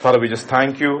Father, we just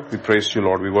thank you. We praise you,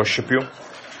 Lord. We worship you.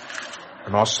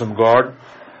 An awesome God.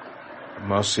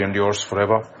 Mercy endures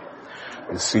forever.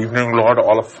 This evening, Lord,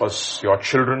 all of us, your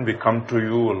children, we come to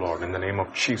you, Lord, in the name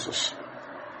of Jesus.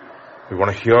 We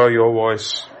want to hear your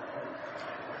voice.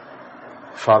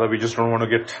 Father, we just don't want to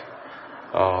get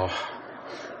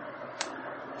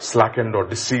slackened or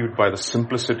deceived by the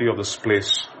simplicity of this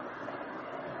place.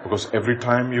 Because every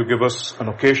time you give us an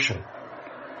occasion,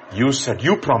 you said,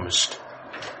 you promised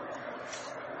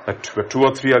that where 2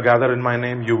 or 3 are gathered in my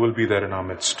name, you will be there in our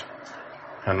midst.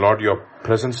 And Lord, your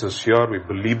presence is here. We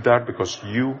believe that because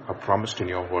you have promised in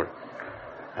your word.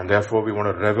 And therefore, we want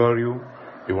to revere you.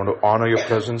 We want to honor your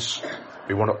presence.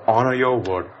 We want to honor your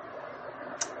word.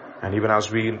 And even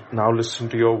as we now listen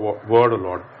to your word, O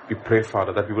Lord, we pray,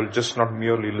 Father, that we will just not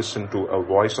merely listen to a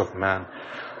voice of man,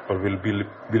 but we'll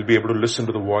be able to listen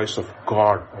to the voice of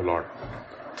God, O Lord,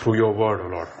 through your word, O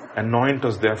Lord. Anoint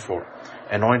us, therefore.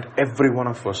 Anoint every one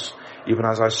of us, even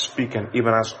as I speak and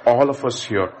even as all of us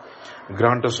here.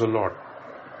 Grant us, O Lord,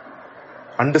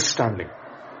 understanding.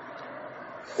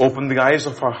 Open the eyes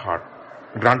of our heart.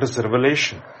 Grant us the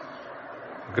revelation.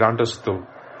 Grant us the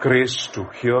grace to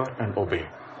hear and obey.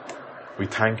 We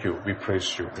thank you. We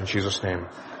praise you. In Jesus' name.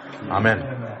 Amen.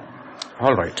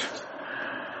 All right.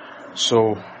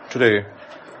 So, today,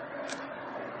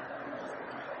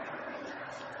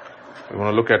 we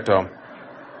want to look at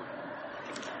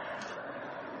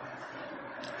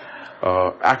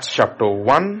Acts chapter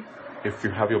 1. If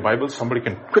you have your Bible, somebody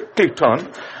can quickly turn.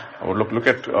 I would look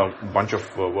at a bunch of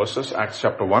verses. Acts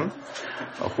chapter 1.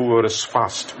 Whoever is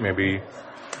fast, maybe,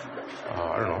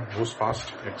 I don't know, who's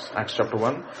fast? Acts chapter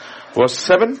 1. Verse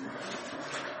 7.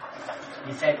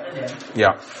 He said to them,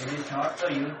 Yeah. It is not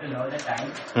for you to know the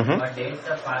time, but days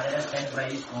the Father has set by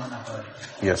his own authority.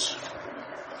 Yes.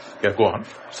 Yeah, go on.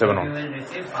 7 on. You will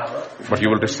receive power. But you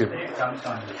will receive. Spirit comes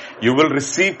on you. You will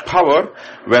receive power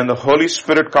when the Holy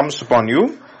Spirit comes upon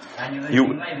you. And you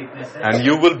will be my witnesses. And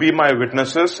you will be my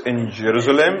witnesses in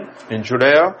Jerusalem, in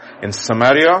Judea, in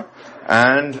Samaria,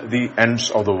 and the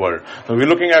ends of the world. Now we're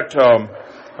looking at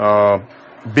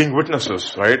being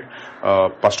witnesses, right?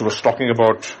 Pastor was talking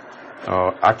about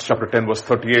Acts chapter 10 verse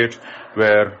 38,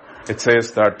 where it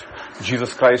says that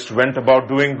Jesus Christ went about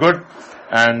doing good,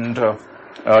 and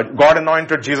God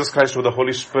anointed Jesus Christ with the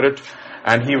Holy Spirit,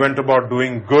 and he went about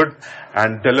doing good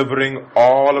and delivering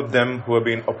all of them who have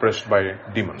been oppressed by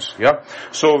demons. Yeah.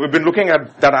 So we've been looking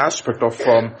at that aspect of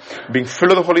being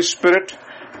filled with the Holy Spirit,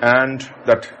 and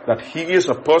that he is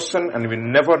a person, and we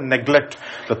never neglect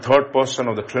the third person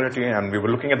of the Trinity, and we were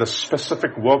looking at the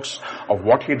specific works of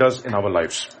what he does in our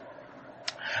lives.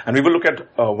 And we will look at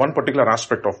one particular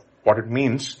aspect of what it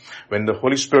means when the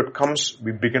Holy Spirit comes.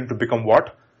 We begin to become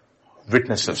what?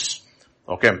 Witnesses.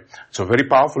 Okay. It's a very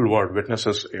powerful word,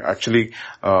 witnesses. Actually,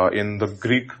 in the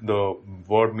Greek, the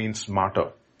word means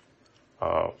martyr.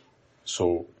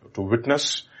 So to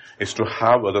witness is to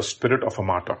have the spirit of a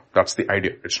martyr. That's the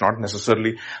idea. It's not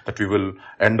necessarily that we will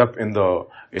end up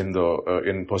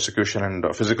in persecution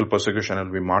and physical persecution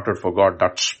and be martyred for God.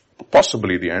 That's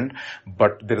possibly the end.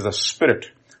 But there is a spirit.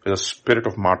 There's a spirit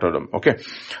of martyrdom. Okay.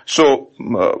 So,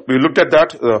 we looked at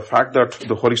that, the fact that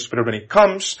the Holy Spirit, when he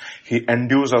comes, he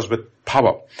endues us with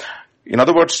power. In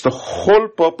other words, the whole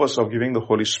purpose of giving the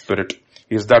Holy Spirit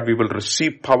is that we will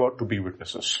receive power to be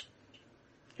witnesses.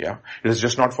 Yeah. It is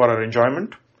just not for our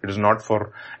enjoyment. It is not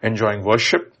for enjoying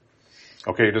worship.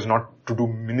 Okay. It is not to do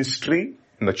ministry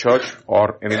in the church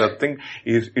or any other thing.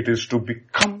 It is to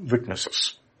become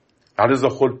witnesses. That is the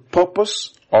whole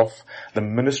purpose of the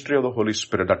ministry of the Holy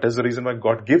Spirit. That is the reason why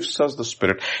God gives us the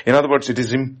Spirit. In other words, it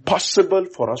is impossible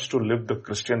for us to live the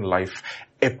Christian life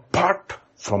apart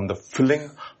from the filling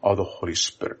of the Holy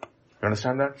Spirit. You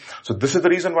understand that? So this is the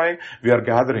reason why we are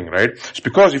gathering, right? It's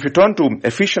because if you turn to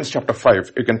Ephesians chapter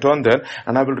 5, you can turn there,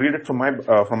 and I will read it from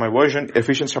my version,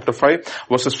 Ephesians chapter 5,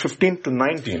 verses 15 to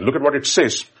 19. Look at what it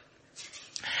says.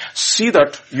 See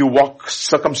that you walk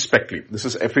circumspectly. This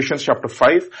is Ephesians chapter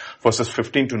 5, verses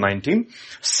 15 to 19.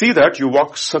 See that you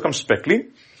walk circumspectly,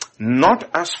 not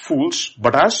as fools,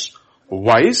 but as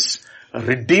wise,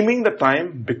 redeeming the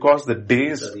time because the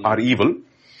days are evil.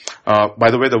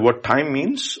 By the way, the word time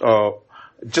means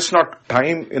just not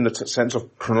time in the sense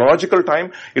of chronological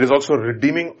time. It is also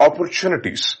redeeming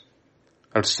opportunities.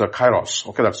 That's the kairos.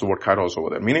 Okay, that's the word kairos over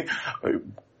there. Meaning,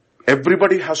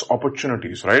 everybody has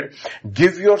opportunities, right?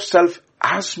 Give yourself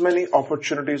as many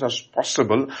opportunities as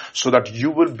possible so that you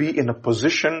will be in a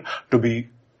position to be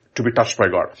touched by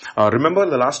God. Remember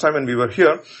the last time when we were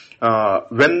here,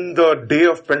 when the day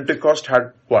of Pentecost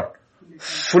had what?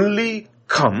 Fully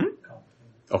come.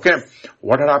 Okay.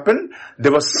 What had happened?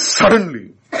 There was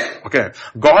suddenly Okay.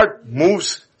 God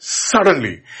moves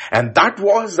suddenly. And that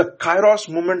was the Kairos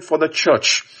moment for the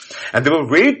church. And they were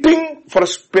waiting for a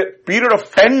period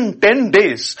of 10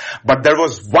 days. But there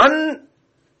was one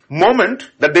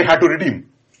moment that they had to redeem.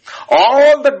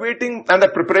 All that waiting and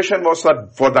that preparation was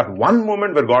for that one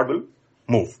moment where God will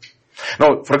move.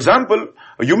 Now, for example,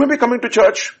 you may be coming to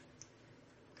church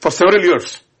for several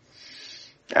years.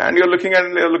 And you're looking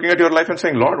at your life and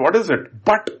saying, Lord, what is it?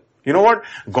 But you know what?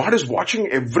 God is watching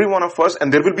every one of us,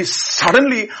 and there will be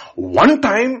suddenly one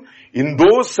time in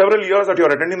those several years that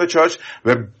you're attending the church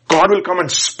where God will come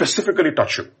and specifically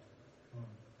touch you.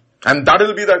 And that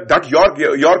will be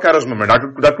your Kairos moment.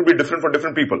 That could be different for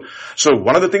different people. So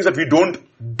one of the things that we don't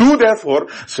do therefore,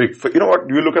 so you know what?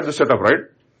 We look at the setup, right?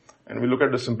 And we look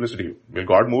at the simplicity. Will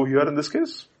God move here in this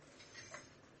case?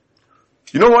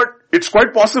 You know what? It's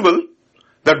quite possible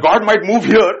that God might move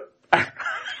here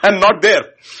and not there.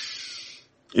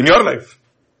 In your life,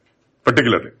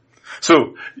 particularly.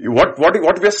 So, what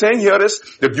we are saying here is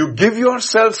that you give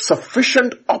yourself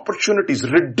sufficient opportunities,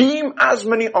 redeem as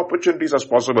many opportunities as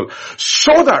possible,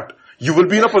 so that you will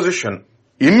be in a position,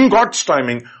 in God's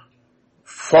timing,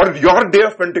 for your day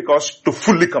of Pentecost to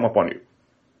fully come upon you.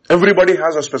 Everybody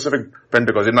has a specific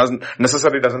Pentecost. It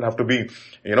doesn't have to be,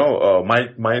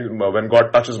 when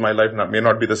God touches my life, may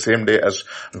not be the same day as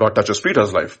God touches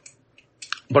Peter's life.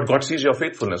 But God sees your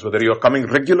faithfulness, whether you are coming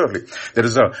regularly.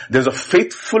 There's a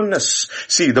faithfulness.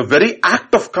 See, the very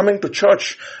act of coming to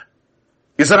church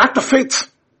is an act of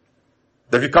faith.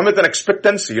 That we come with an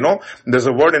expectancy, There's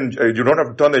a word you don't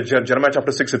have to turn to Jeremiah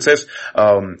chapter 6, it says,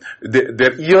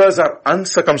 their ears are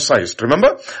uncircumcised.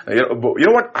 Remember? You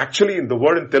know what? Actually, the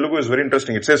word in Telugu is very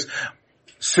interesting. It says,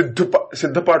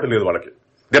 siddhapatu ledu valaki.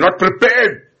 They're not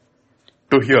prepared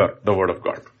to hear the word of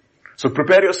God. So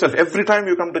prepare yourself. Every time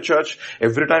you come to church,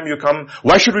 every time you come,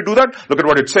 why should we do that? Look at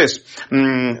what it says.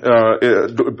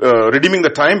 Redeeming the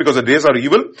time because the days are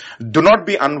evil. Do not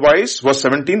be unwise, verse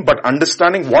 17, but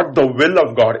understanding what the will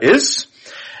of God is.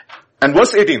 And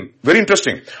verse 18, very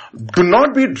interesting. Do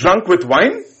not be drunk with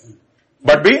wine,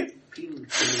 but be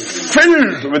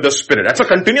filled with the Spirit. That's a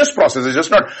continuous process. It's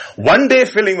just not one day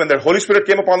filling when the Holy Spirit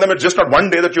came upon them. It's just not one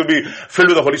day that you'll be filled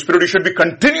with the Holy Spirit. You should be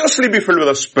continuously be filled with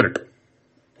the Spirit.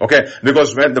 Okay,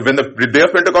 because when the day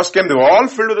of Pentecost came, they were all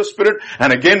filled with the Spirit,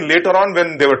 and again later on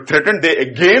when they were threatened, they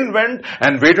again went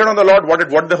and waited on the Lord. What did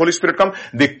the Holy Spirit come?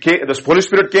 The Holy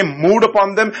Spirit came, moved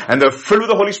upon them, and they were filled with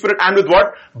the Holy Spirit, and with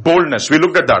what? Boldness. We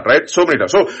looked at that, right? So many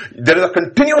times. So, there is a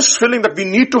continuous filling that we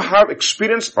need to have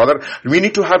experience, rather, we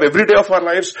need to have every day of our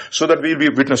lives, so that we'll be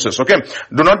witnesses, okay?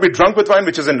 Do not be drunk with wine,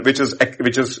 which is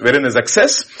wherein is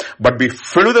excess, but be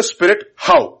filled with the Spirit.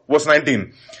 How? Verse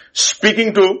 19.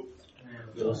 Speaking to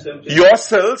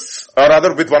yourselves, or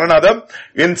rather with one another,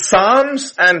 in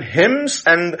psalms and hymns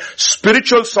and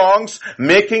spiritual songs,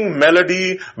 making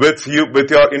melody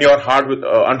in your heart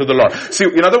unto the Lord. See,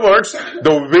 in other words,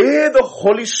 the way the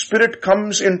Holy Spirit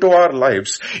comes into our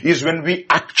lives is when we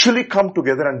actually come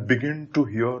together and begin to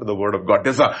hear the Word of God.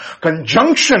 There's a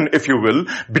conjunction, if you will,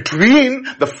 between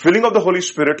the filling of the Holy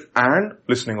Spirit and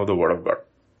listening of the Word of God.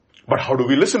 But how do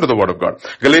we listen to the Word of God?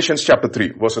 Galatians chapter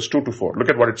 3, verses 2 to 4. Look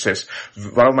at what it says.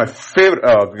 One of my favorite,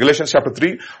 Galatians chapter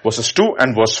 3, verses 2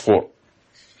 and verse 4.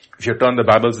 If you turn the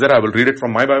Bibles there, I will read it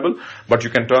from my Bible, but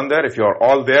you can turn there. If you are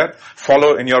all there,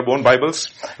 follow in your own Bibles.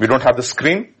 We don't have the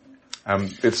screen.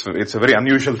 It's a very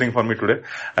unusual thing for me today.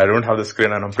 I don't have the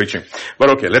screen and I'm preaching. But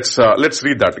okay, let's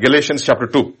read that. Galatians chapter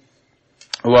 2.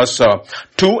 Verse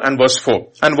 2 and verse 4.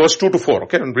 And verse 2 to 4.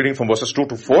 Okay, I'm reading from verses 2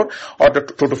 to 4 or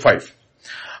 2 to 5.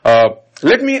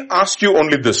 Let me ask you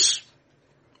only this.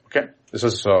 Okay, this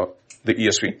is the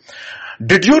ESV.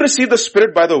 Did you receive the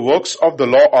Spirit by the works of the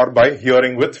law or by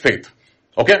hearing with faith?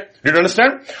 Okay, did you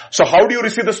understand? So how do you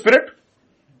receive the Spirit?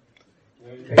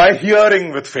 By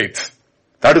hearing with faith.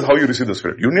 That is how you receive the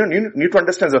Spirit. You need to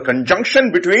understand the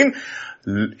conjunction between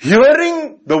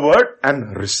hearing the word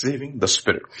and receiving the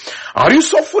Spirit. Are you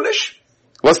so foolish?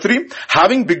 Verse 3,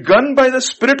 having begun by the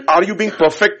Spirit, are you being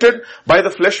perfected by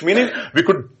the flesh? Meaning, we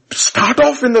could start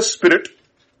off in the Spirit,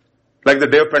 like the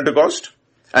day of Pentecost,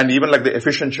 and even like the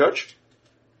Ephesian church.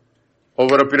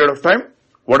 Over a period of time,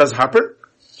 what has happened?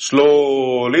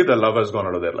 Slowly the love has gone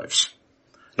out of their lives.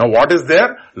 Now what is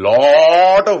there?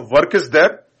 Lot of work is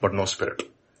there, but no Spirit.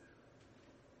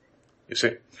 You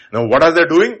see? Now what are they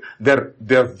doing? They're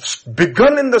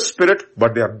begun in the Spirit,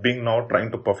 but they are being now trying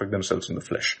to perfect themselves in the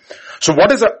flesh. So what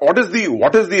is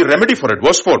the remedy for it?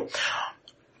 Verse 4.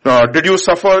 Did you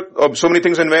suffer so many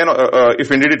things in vain?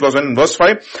 If indeed it was in verse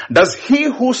 5. Does he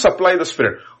who supplies the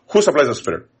Spirit? Who supplies the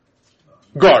Spirit?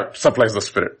 God supplies the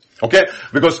Spirit. Okay?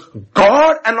 Because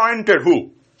God anointed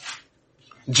who?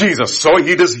 Jesus. So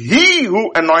it is He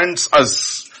who anoints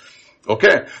us.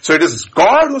 Okay. So it is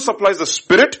God who supplies the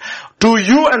Spirit to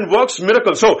you and works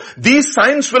miracles. So these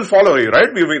signs will follow you,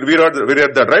 right? We read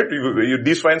that, right?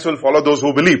 These signs will follow those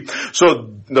who believe.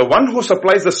 So the one who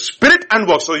supplies the Spirit and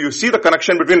works. So you see the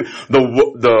connection between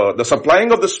the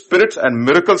supplying of the Spirit and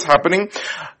miracles happening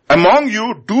among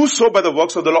you. Do so by the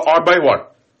works of the Lord, or by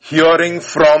what? Hearing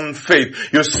from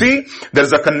faith. You see,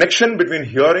 there's a connection between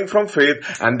hearing from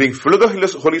faith and being filled with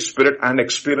the Holy Spirit and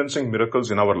experiencing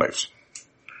miracles in our lives.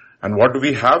 And what do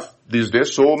we have these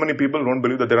days? So many people don't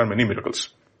believe that there are many miracles.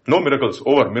 No miracles.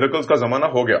 Over. Miracles ka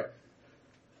zamana ho gaya.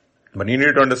 But you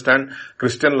need to understand,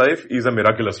 Christian life is a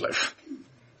miraculous life.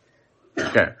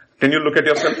 Okay. Can you look at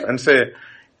yourself and say,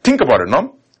 think about it,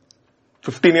 no?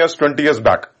 15 years, 20 years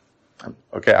back.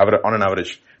 Okay, on an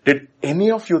average. Did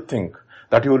any of you think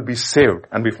that you will be saved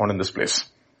and be found in this place?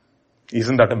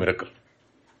 Isn't that a miracle?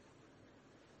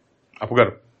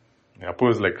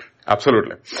 Apu is like,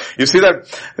 absolutely. You see that,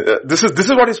 this is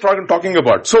what he's talking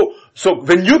about. So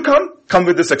when you come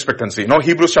with this expectancy. Now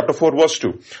Hebrews chapter 4 verse 2.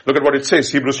 Look at what it says,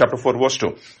 Hebrews chapter 4 verse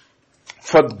 2.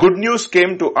 For good news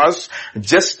came to us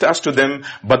just as to them,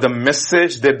 but the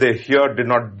message that they hear did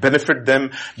not benefit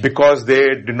them because they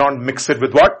did not mix it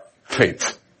with what?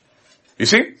 Faith. You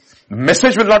see, the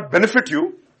message will not benefit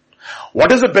you.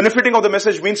 What is the benefiting of the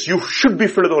message means you should be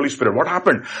filled with the Holy Spirit. What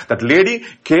happened? That lady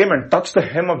came and touched the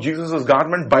hem of Jesus'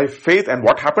 garment by faith, and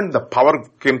what happened? The power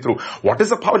came through. What is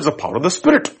the power? It's the power of the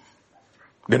Spirit.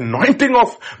 The anointing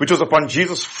of which was upon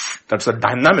Jesus, that's a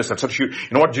dynamis. That's what you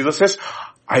know what Jesus says?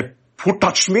 Who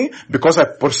touched me? Because I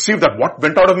perceived that what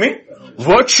went out of me?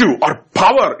 Virtue or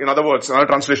power, in other words, in other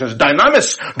translations,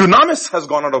 dunamis has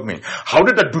gone out of me. How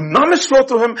did that dunamis flow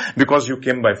through him? Because you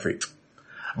came by faith.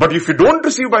 But if you don't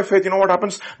receive by faith, you know what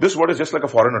happens? This word is just like a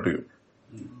foreigner to you.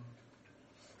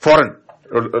 Foreign.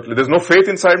 There's no faith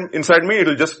inside me,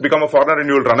 it'll just become a foreigner and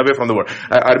you will run away from the word.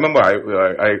 I remember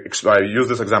I used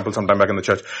this example sometime back in the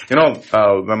church. You know,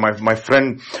 when my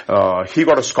friend, he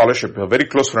got a scholarship, a very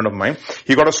close friend of mine,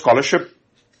 he got a scholarship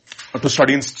to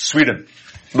study in Sweden.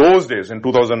 Those days, in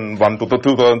 2001,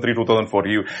 2003, 2004,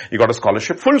 he got a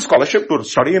scholarship, full scholarship to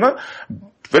study in a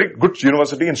very good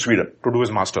university in Sweden to do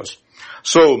his masters.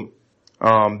 So,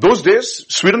 those days,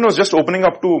 Sweden was just opening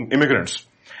up to immigrants.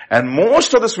 And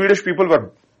most of the Swedish people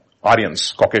were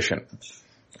Aryans, Caucasian.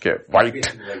 Okay,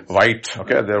 white,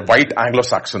 okay, they're white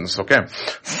Anglo-Saxons, okay.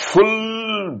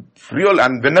 Full, real,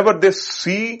 and whenever they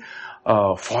see,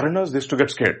 foreigners, they used to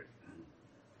get scared.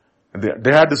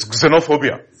 They had this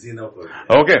xenophobia.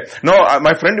 Okay. No,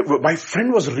 my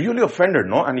friend was really offended,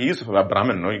 no? And he is a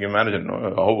Brahmin, no? You can imagine,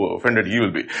 no? How offended he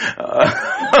will be.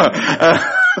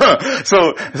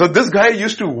 So this guy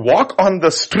used to walk on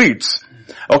the streets.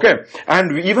 Okay.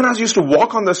 And even as he used to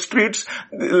walk on the streets,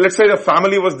 let's say the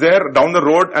family was there down the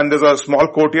road and there's a small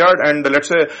courtyard and let's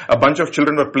say a bunch of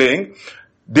children were playing.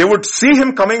 They would see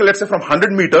him coming, let's say from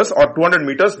 100 meters or 200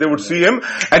 meters, they would see him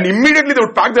and immediately they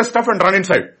would pack their stuff and run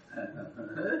inside.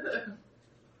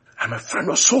 And my friend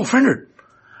was so offended.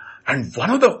 And one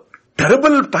of the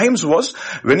terrible times was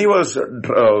when he was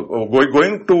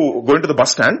going to the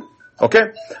bus stand. Okay,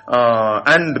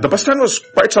 and the bus stand was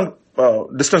quite some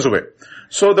distance away.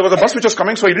 So there was a bus which was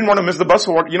coming, so he didn't want to miss the bus.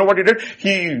 So what he did?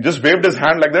 He just waved his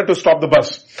hand like that to stop the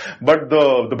bus. But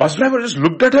the bus driver just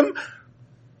looked at him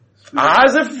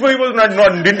as if he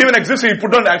was didn't even exist. He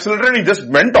put on the accelerator and he just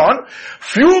went on.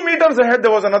 Few meters ahead, there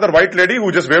was another white lady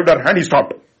who just waved her hand. He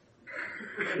stopped.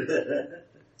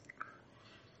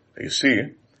 You see,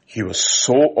 he was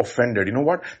so offended. You know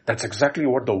what? That's exactly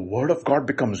what the word of God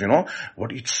becomes, you know.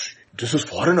 This is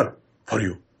foreigner for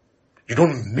you. You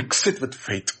don't mix it with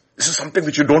faith. This is something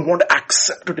which you don't want to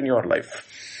accept it in your life.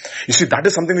 You see, that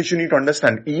is something which you need to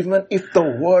understand. Even if the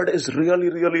word is really,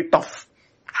 really tough,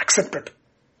 accept it.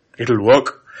 It'll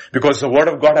work. Because the word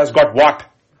of God has got what?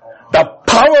 The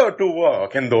power to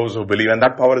work in those who believe. And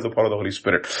that power is the power of the Holy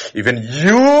Spirit. When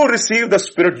you receive the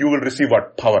Spirit, you will receive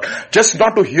what? Power. Just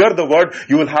not to hear the word,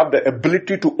 you will have the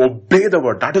ability to obey the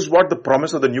word. That is what the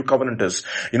promise of the new covenant is.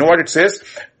 You know what it says?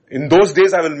 In those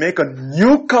days I will make a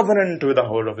new covenant with the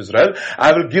whole of Israel.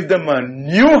 I will give them a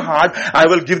new heart. I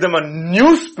will give them a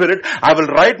new spirit. I will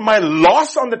write my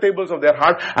laws on the tables of their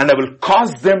heart and I will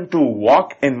cause them to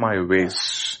walk in my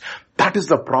ways. That is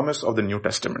the promise of the New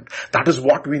Testament. That is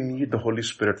what we need the Holy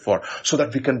Spirit for, so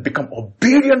that we can become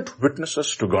obedient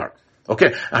witnesses to God.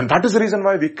 Okay, and that is the reason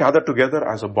why we gather together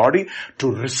as a body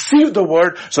to receive the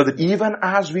word, so that even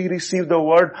as we receive the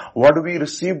word, what do we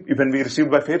receive? When we receive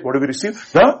by faith, what do we receive?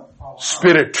 The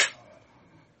Spirit.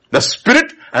 The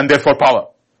Spirit and therefore power.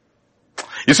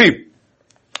 You see,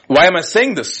 why am I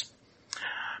saying this?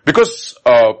 Because,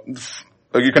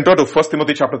 you can turn to 2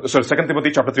 Timothy chapter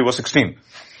 3 verse 16.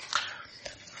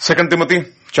 2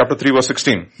 Timothy chapter 3 verse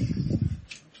 16.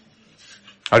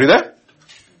 Are you there?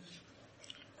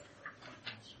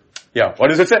 Yeah, what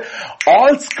does it say?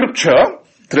 All scripture,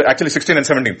 actually 16 and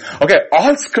 17. Okay,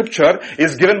 all scripture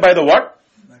is given by the what?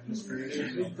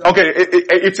 Okay,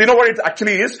 it's, you know what it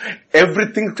actually is?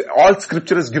 Everything, all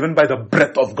scripture is given by the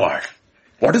breath of God.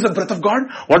 What is the breath of God?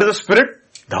 What is the Spirit?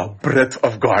 The breath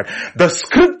of God. The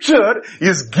scripture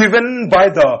is given by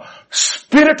the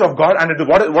Spirit of God, and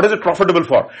what is it profitable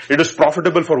for? It is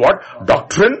profitable for what?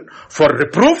 Doctrine, for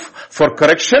reproof, for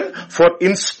correction, for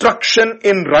instruction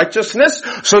in righteousness,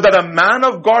 so that a man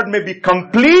of God may be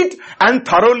complete and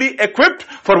thoroughly equipped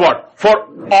for what? For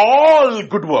all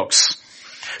good works.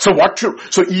 So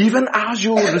even as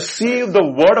you receive the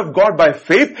word of God by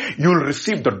faith, you will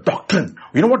receive the doctrine.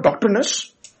 You know what doctrine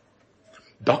is?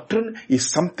 Doctrine is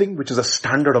something which is a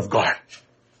standard of God.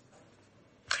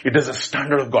 It is a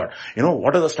standard of God. You know,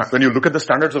 what are the standards? When you look at the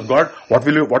standards of God, what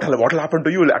will happen to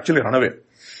you? You will actually run away.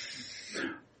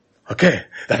 Okay.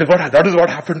 That is what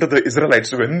happened to the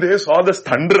Israelites. When they saw the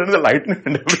thunder and the lightning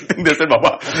and everything, they said,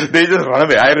 Baba, they just run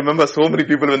away. I remember so many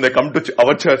people when they come to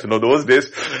our church, those days,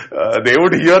 they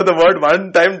would hear the word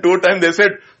 1 time, 2 times, they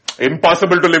said,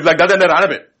 impossible to live like that, and they ran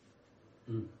away.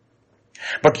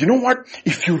 But you know what?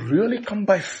 If you really come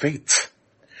by faith,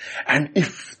 and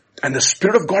the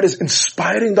Spirit of God is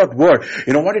inspiring that word,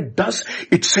 you know what it does?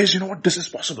 It says, you know what? This is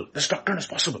possible. This doctrine is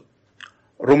possible.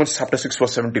 Romans chapter 6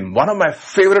 verse 17. One of my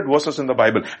favorite verses in the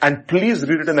Bible. And please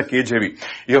read it in the KJV.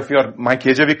 If you're my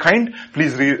KJV kind,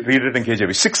 please read it in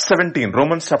KJV. 6:17.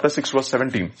 Romans chapter 6 verse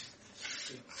 17.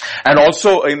 And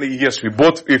also in the ESV.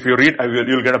 Both, if you read,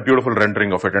 you'll get a beautiful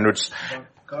rendering of it. And it's,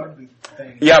 God be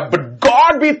thanked. Yeah, but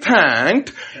God be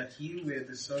thanked. That ye were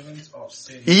the servants of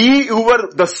sin. Ye who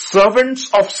were the servants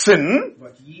of sin.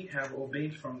 But ye have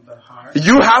obeyed from the heart.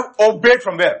 You have obeyed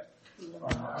from where?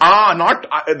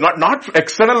 Not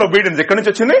external obedience. It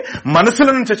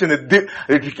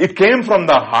came from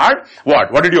the heart.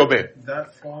 What did you obey?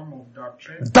 That form of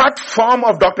doctrine. That form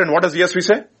of doctrine. What does ESV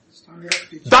say?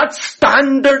 That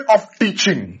standard of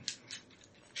teaching.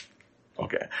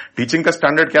 Okay. Teaching का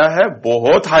standard क्या है?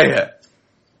 बहुत high है.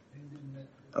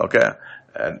 Okay.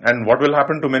 And what will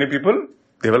happen to many people?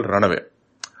 They will run away.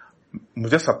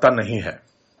 मुझे सत्ता नहीं है.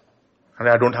 And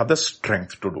I don't have the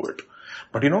strength to do it.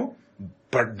 But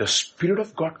but the Spirit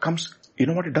of God comes, you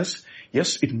know what it does?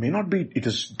 Yes, it may not be, it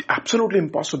is absolutely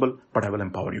impossible, but I will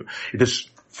empower you. It is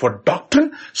for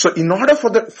doctrine. So in order for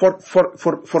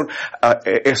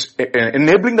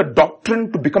enabling the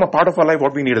doctrine to become a part of our life,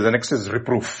 what we need is the next is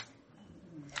reproof.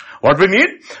 What we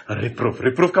need? Reproof.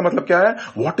 Reproof का मतलब क्या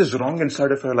है? What is wrong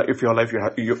inside of your life, you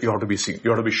have to be seen, you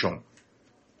have to be shown.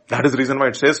 That is the reason why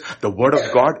it says the word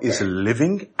of God is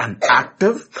living and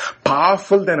active,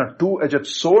 powerful than a two-edged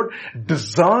sword,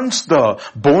 discerns the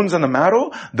bones and the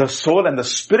marrow, the soul and the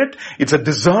spirit. It's a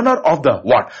discerner of the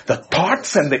what? The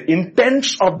thoughts and the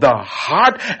intents of the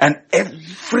heart, and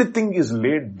everything is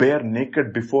laid bare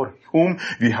naked before whom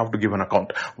we have to give an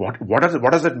account. What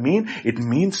does it mean? It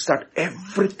means that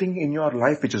everything in your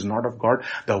life which is not of God,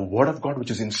 the word of God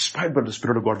which is inspired by the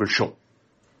Spirit of God will show.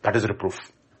 That is reproof.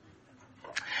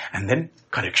 And then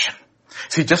correction.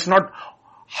 See, just not,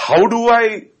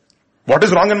 what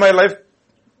is wrong in my life?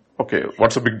 Okay,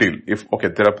 what's the big deal?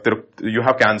 You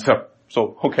have cancer.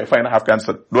 So, okay, fine, I have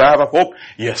cancer. Do I have a hope?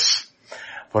 Yes.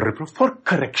 For reproof, for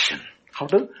correction. How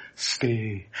to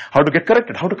stay, how to get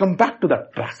corrected, how to come back to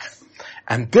that track.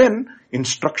 And then,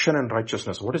 instruction and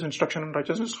righteousness. What is instruction and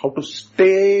righteousness? How to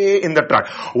stay in the track.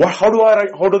 How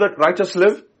do the righteous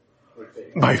live?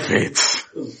 By faith.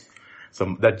 So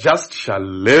the just shall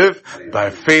live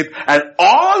by faith. And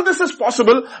all this is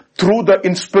possible through the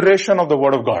inspiration of the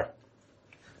word of God.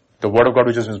 The word of God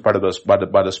which is inspired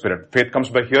by the Spirit. Faith comes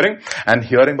by hearing, and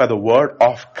hearing by the word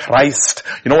of Christ.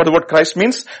 You know what the word Christ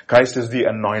means? Christ is the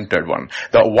anointed one.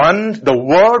 The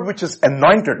word which is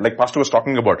anointed, like Pastor was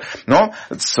talking about. No,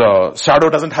 shadow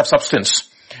doesn't have substance.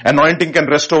 Anointing can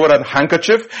rest over a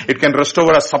handkerchief. It can rest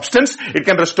over a substance. It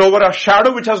can rest over a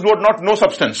shadow which has no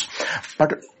substance.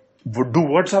 But do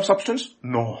words have substance?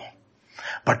 No.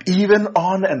 But even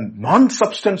on a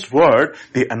non-substance word,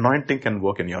 the anointing can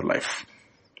work in your life.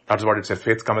 That's what it says.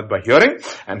 Faith cometh by hearing,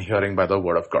 and hearing by the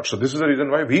word of God. So this is the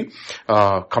reason why we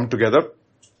come together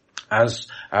as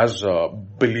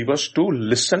believers to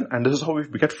listen, and this is how we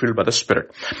get filled by the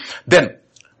Spirit. Then,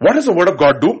 what does the word of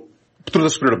God do through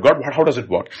the Spirit of God? How does it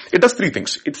work? It does 3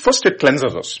 things. First, it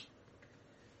cleanses us.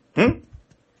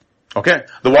 Okay.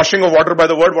 The washing of water by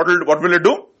the word, what will it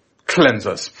do? Cleanse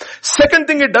us. Second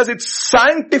thing it does, it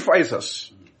sanctifies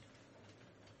us.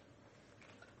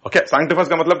 Okay, sanctifies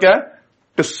का मतलब क्या है?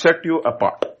 To set you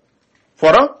apart for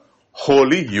a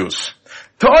holy use.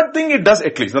 Third thing it does,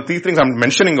 at least, the three things I'm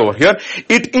mentioning over here,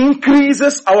 it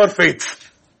increases our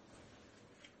faith.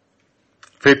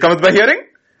 Faith cometh by hearing,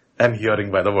 and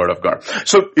hearing by the word of God.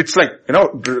 So it's like,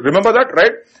 remember that,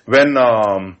 right? When,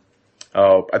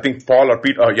 I think Paul,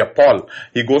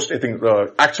 he goes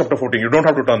to, Acts chapter 14, you don't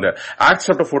have to turn there. Acts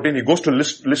chapter 14, he goes to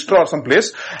Lystra or some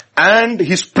place, and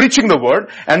he's preaching the word,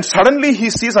 and suddenly he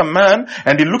sees a man,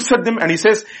 and he looks at him, and he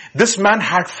says, this man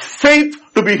had faith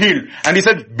to be healed. And he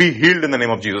said, be healed in the name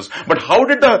of Jesus. But how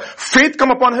did the faith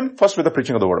come upon him? First with the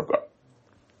preaching of the word of God.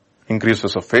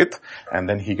 Increases of faith, and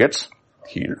then he gets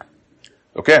healed.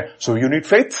 Okay, so you need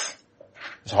faith.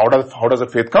 So how does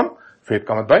that faith come? Faith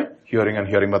cometh by hearing, and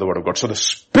hearing by the word of God. So the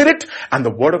Spirit and the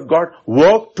word of God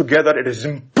work together. It is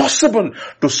impossible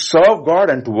to serve God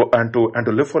and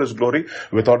to live for His glory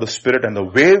without the Spirit. And the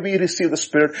way we receive the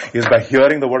Spirit is by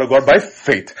hearing the word of God by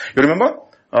faith. You remember?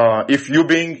 If you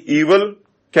being evil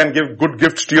can give good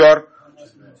gifts to your,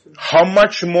 how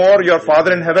much more your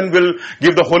Father in heaven will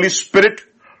give the Holy Spirit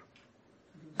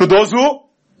to those who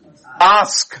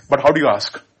ask. But how do you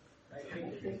ask?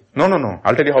 No.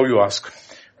 I'll tell you how you ask.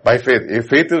 By faith. If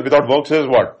faith is without works is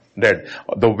what? Dead.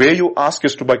 The way you ask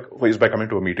is by coming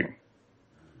to a meeting.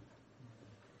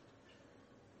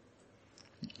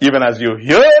 Even as you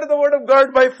hear the word of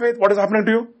God by faith, what is happening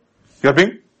to you? You are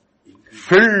being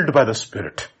filled by the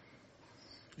Spirit.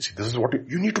 You see, this is what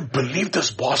you need to believe this,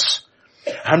 boss.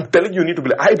 I'm telling you, you need to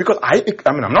believe.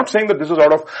 I'm not saying that this is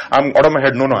out of my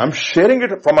head. No. I'm sharing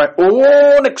it from my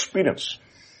own experience.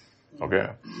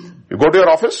 Okay. You go to your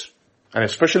office, and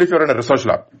especially if you're in a research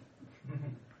lab.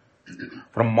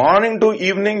 From morning to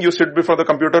evening, you sit before the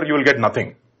computer, you will get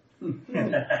nothing.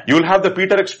 You will have the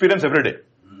Peter experience every day.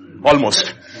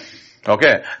 Almost.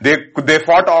 Okay. They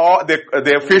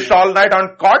fished all night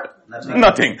and caught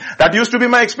nothing. That used to be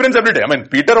my experience every day.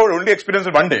 Peter only experienced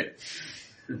it one day.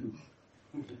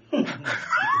 You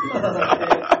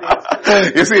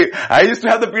see, I used to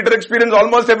have the Peter experience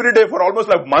almost every day for almost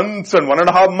like months and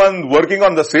 1.5 months working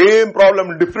on the same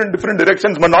problem, different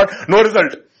directions, but no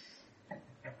result.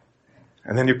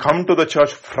 And then you come to the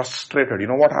church frustrated. You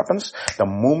know what happens? The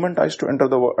moment I used to enter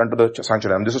the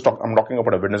sanctuary, I'm talking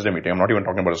about a Wednesday meeting. I'm not even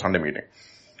talking about a Sunday meeting.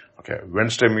 Okay,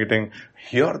 Wednesday meeting,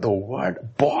 hear the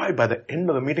word, boy, by the end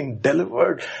of the meeting,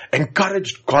 delivered,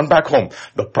 encouraged, gone back home.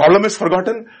 The problem is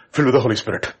forgotten, filled with the Holy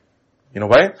Spirit. You know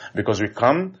why? Because we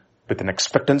come with an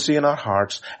expectancy in our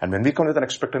hearts, and when we come with an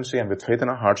expectancy and with faith in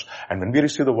our hearts, and when we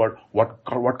receive the word, what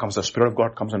comes? The Spirit of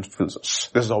God comes and fills us.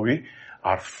 This is how we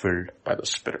are filled by the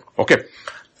Spirit. Okay.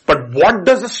 But what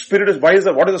does the Spirit, what is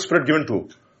the Spirit given to?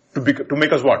 To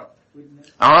make us what?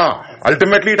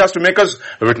 Ultimately it has to make us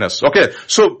a witness. Okay.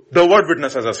 So the word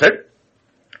witness, as I said,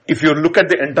 if you look at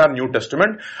the entire New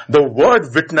Testament, the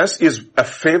word witness is a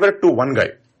favorite to one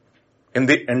guy in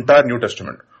the entire New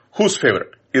Testament. Whose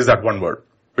favorite is that one word?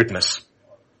 Witness.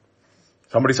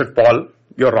 Somebody said, Paul,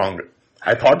 you're wrong.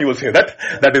 I thought you will say that.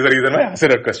 That is the reason why I asked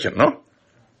that question, no?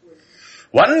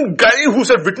 One guy who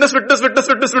said witness.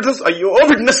 Ayyo,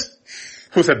 witness.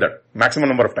 Who said that? Maximum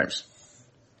number of times.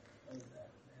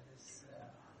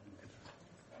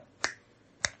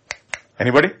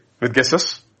 Anybody with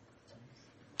guesses?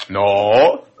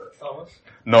 No.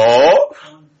 No.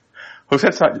 Who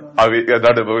said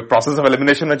that process of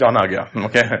elimination में John आ गया.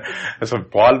 Okay. So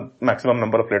Paul, maximum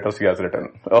number of letters he has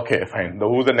written. Okay, fine.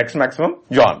 Who's the next maximum?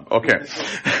 John. Okay.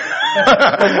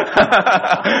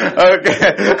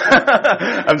 Okay.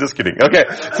 I'm just kidding. Okay.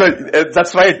 So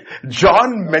that's right.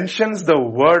 John mentions the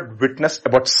word witness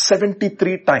about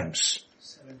 73 times.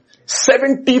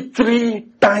 73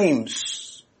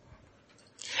 times.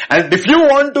 And if you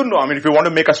want to know, if you want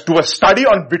to make us do a study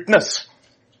on witness,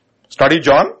 study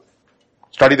John,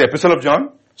 study the epistle of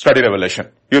John, study Revelation.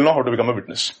 You'll know how to become a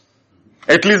witness.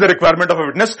 At least the requirement of a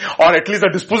witness, or at least the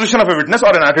disposition of a witness,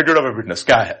 or an attitude of a witness.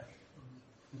 Kya hai?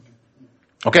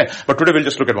 Okay, but today we'll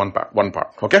just look at one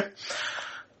part. Okay?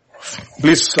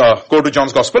 Please go to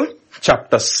John's Gospel,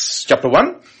 chapter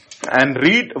 1, and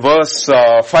read verse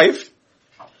 5.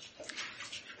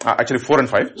 Actually 4 and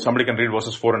 5. Somebody can read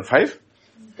verses 4 and 5.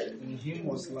 In him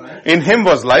was life. In him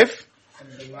was life.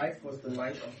 And the life was the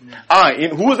light of men.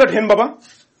 Who is that him, Baba?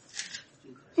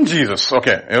 Jesus.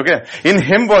 Okay. In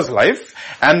him was life,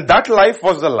 and that life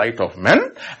was the light of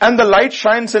men, and the light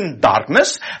shines in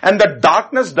darkness, and the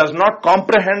darkness does not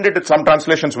comprehend it. Some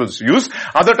translations will use,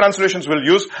 other translations will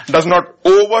use, does not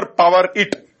overpower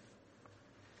it.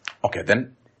 Okay,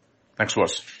 then, next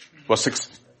verse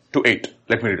 6 to 8.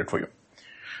 Let me read it for you.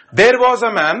 There was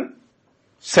a man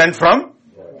sent from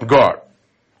God,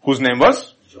 whose name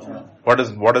was John. What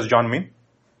does John mean?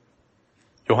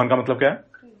 Johan का मतलब क्या है?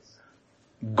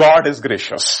 God is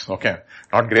gracious. Okay.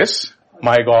 Not grace.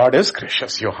 My God is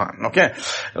gracious. Johan. Okay.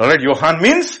 Alright. Johan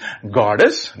means God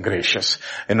is gracious.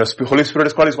 And the Holy Spirit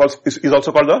is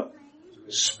also called the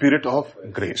Spirit of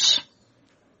grace.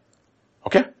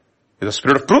 Okay. Is the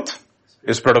Spirit of truth.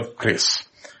 Is Spirit of grace.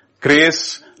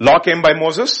 Grace, law came by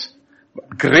Moses.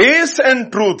 Grace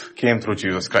and truth came through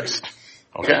Jesus Christ.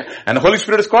 Okay. And the Holy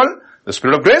Spirit is called the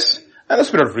Spirit of grace and the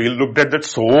Spirit of truth. We looked at that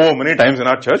so many times in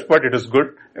our church, but it is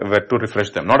good to refresh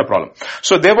them. Not a problem.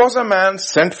 So there was a man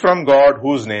sent from God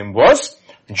whose name was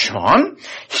John.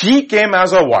 He came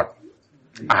as a what?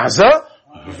 As a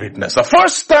witness. The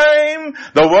first time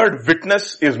the word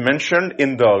witness is mentioned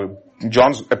in the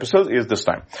John's epistle is this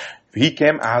time. He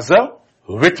came as a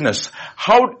witness.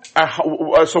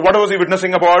 So what was he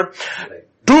witnessing about?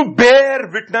 To bear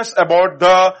witness about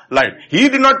the light. He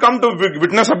did not come to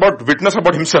witness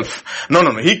about himself.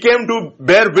 No. He came to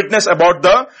bear witness about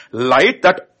the light.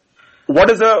 That what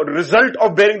is the result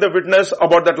of bearing the witness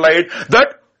about that light?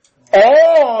 That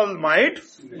all might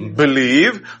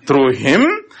believe through him.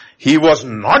 He was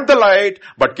not the light,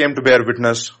 but came to bear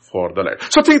witness for the light.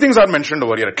 So 3 things are mentioned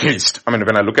over here at least. I mean,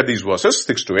 when I look at these verses,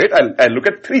 6 to 8, I look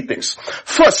at 3 things.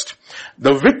 First,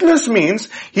 the witness means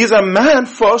he's a man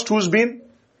first who's been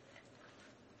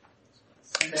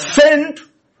sent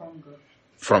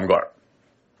from God.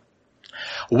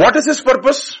 What is his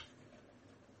purpose?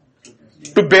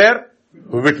 To bear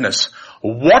witness.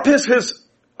 What is his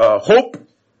hope?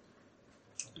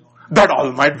 That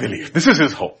all might believe. This is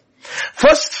his hope.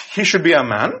 First, he should be a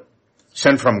man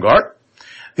sent from God.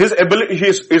 His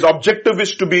objective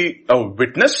is to be a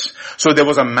witness. So there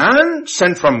was a man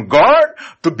sent from God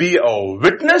to be a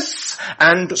witness,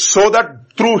 and so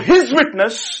that through his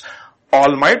witness,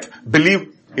 all might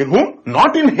believe in whom?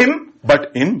 Not in him,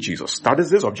 but in Jesus. That is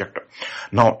his objective.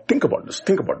 Now, think about this.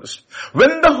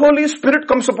 When the Holy Spirit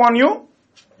comes upon you,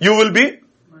 you will be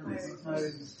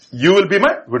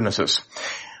my witnesses.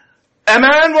 A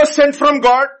man was sent from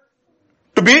God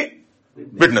to be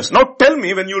witness. Now tell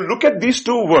me, when you look at these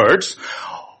 2 words,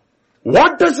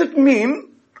 what does it mean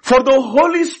for the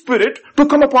Holy Spirit to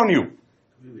come upon you?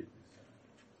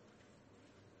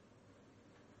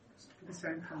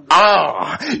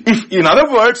 If, in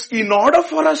other words, in order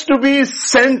for us to be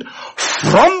sent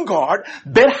from God,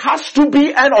 there has to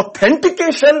be an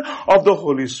authentication of the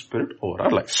Holy Spirit over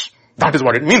our lives. That is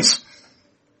what it means.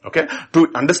 Okay? To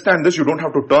understand this, you don't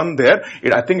have to turn there.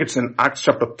 I think it's in Acts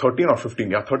chapter 13 or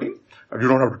 15. Yeah, 13. You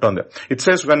don't have to turn there. It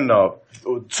says when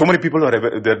so many people are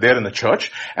there in the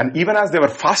church, and even as they were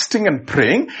fasting and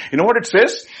praying, you know what it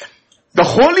says? The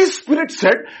Holy Spirit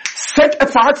said, set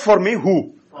apart for me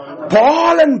who?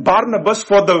 Paul and Barnabas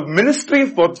for the ministry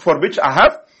for which I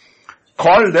have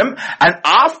called them. And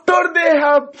after they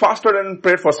have fasted and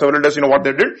prayed for several days, you know what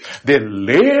they did? They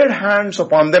laid hands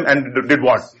upon them and did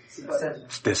what?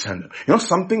 They sent. You know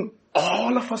something?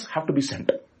 All of us have to be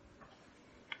sent.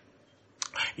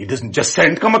 It doesn't just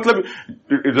send.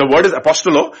 The word is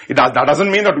apostolo. That doesn't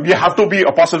mean that we have to be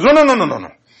apostles.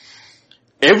 No.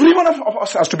 Every one of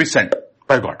us has to be sent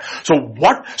by God.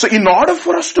 So in order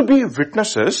for us to be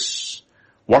witnesses,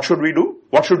 what should we do?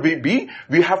 What should we be?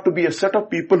 We have to be a set of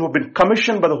people who have been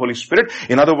commissioned by the Holy Spirit.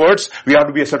 In other words, we have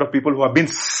to be a set of people who have been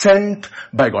sent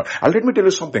by God. And let me tell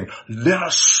you something. There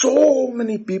are so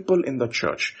many people in the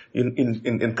church,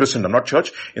 in Christendom, not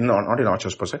church, not in our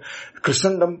church per se,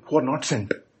 Christendom who are not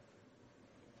sent.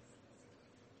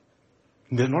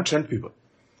 They are not sent people.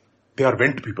 They are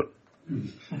went people.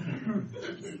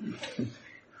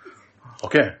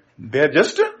 Okay. They are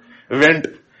just went.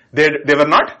 They were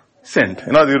not sent.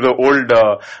 You know, the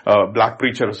old black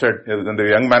preacher who said, when the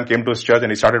young man came to his church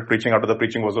and he started preaching, after the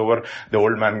preaching was over, the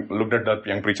old man looked at the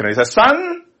young preacher and he said,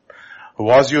 son,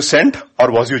 was you sent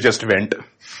or was you just went?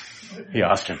 He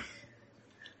asked him.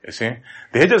 You see,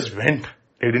 they just went.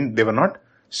 They were not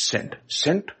sent.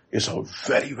 Sent is a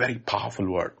very, very powerful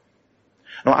word.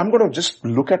 Now I'm going to just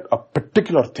look at a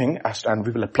particular thing and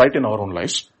we will apply it in our own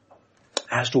lives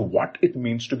as to what it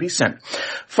means to be sent.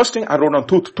 First thing, I wrote down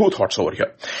two thoughts over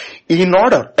here. In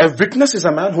order, a witness is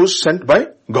a man who is sent by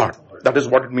God. That is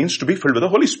what it means to be filled with the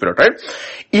Holy Spirit, right?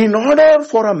 In order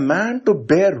for a man to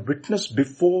bear witness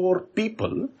before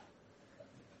people,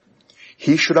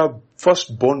 he should have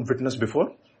first borne witness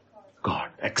before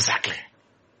God. Exactly.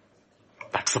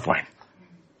 That's the point.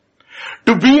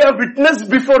 To be a witness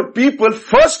before people,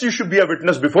 first you should be a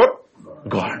witness before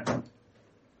God.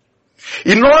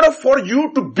 In order for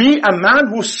you to be a man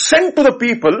who's sent to the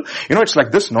people, you know, it's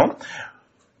like this, no?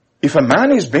 If a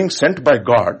man is being sent by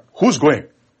God, who's going?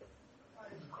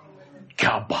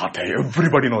 Kya baat hai?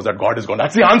 Everybody knows that God is God.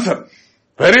 That's the answer.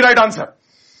 Very right answer.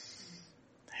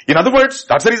 In other words,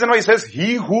 that's the reason why he says,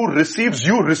 he who receives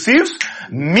you receives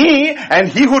me, and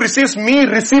he who receives me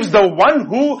receives the one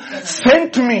who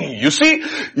sent me. You see,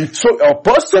 so a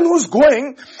person who's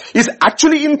going is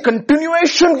actually in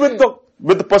continuation with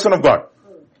the person of God.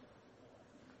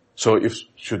 So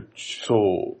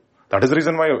that is the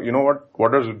reason why, you know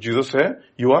what does Jesus say?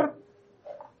 You are?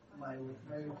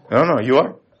 No, you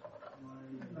are?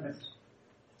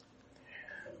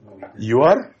 You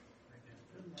are?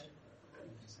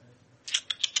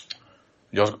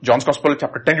 John's Gospel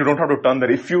chapter 10, you don't have to turn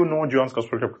there. If you know John's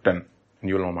Gospel chapter 10,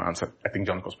 you will know my answer. I think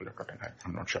John's Gospel chapter 10,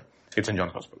 I'm not sure. It's in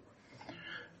John's Gospel.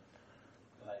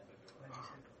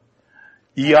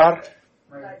 ER,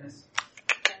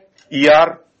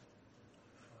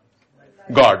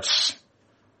 gods.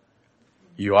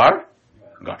 You are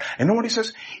God. You know what he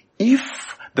says? If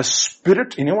the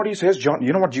Spirit, you know what he says, John,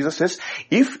 you know what Jesus says?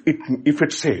 If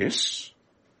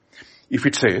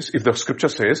the scripture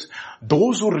says,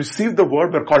 those who receive the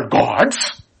word were called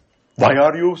gods, why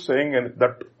are you saying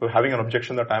that, having an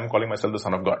objection that I am calling myself the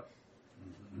Son of God?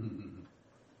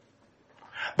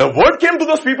 The word came to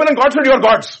those people and God said, you are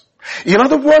gods. In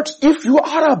other words, if you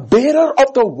are a bearer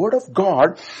of the word of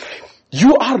God,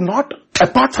 you are not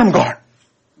apart from God.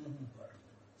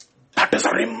 That is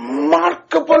a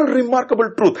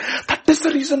remarkable truth. That is the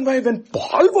reason why when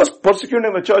Paul was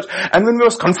persecuting the church and when he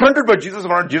was confronted by Jesus,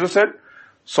 Jesus said,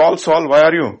 Saul, why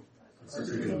are you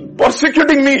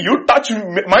persecuting me? You touch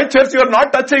my church, you are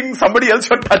not touching somebody else,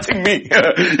 you are touching me.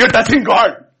 You are touching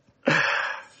God.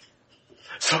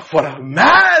 So for a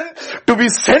man to be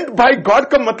sent by God,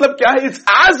 ka matlab kya hai? It's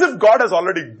as if God has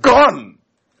already gone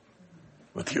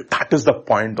with you. That is the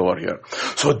point over here.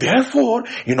 So therefore,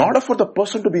 in order for the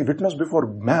person to be witness before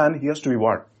man, he has to be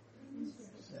what?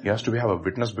 He has to have a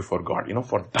witness before God.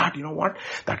 For that, you know what?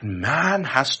 That man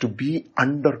has to be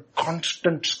under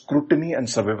constant scrutiny and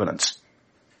surveillance.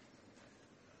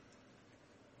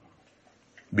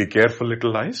 Be careful,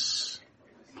 little eyes,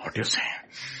 what you say.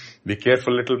 Be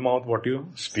careful, little mouth, what you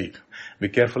speak. Be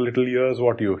careful, little ears,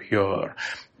 what you hear.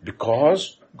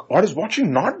 Because God is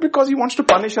watching, not because he wants to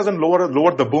punish us and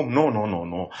lower the boom.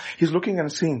 No. He's looking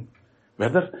and seeing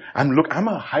whether I'm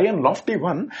a high and lofty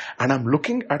one, and I'm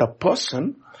looking at a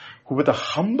person who with a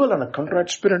humble and a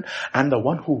contrite spirit, and the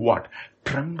one who what?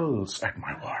 Trembles at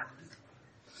my word.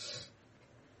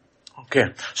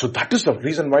 Okay. So that is the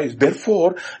reason why,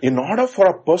 therefore, in order for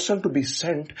a person to be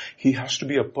sent, he has to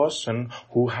be a person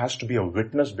who has to be a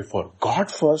witness before God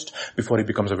first, before he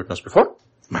becomes a witness before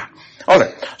man.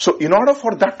 Alright. So in order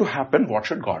for that to happen, what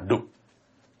should God do?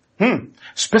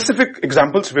 Specific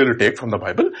examples we will take from the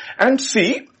Bible and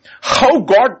see how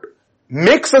God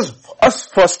makes us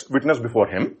first witness before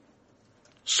him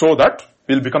so that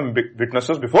we'll become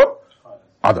witnesses before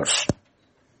others.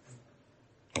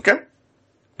 Okay?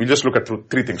 We'll just look at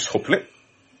three things, hopefully.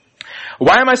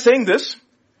 Why am I saying this?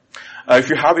 If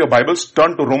you have your Bibles,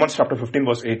 turn to Romans chapter 15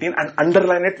 verse 18 and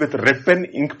underline it with red pen,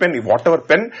 ink pen, whatever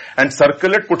pen, and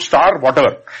circle it, put star,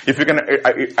 whatever. If you can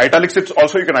italics it,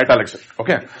 also you can italics it.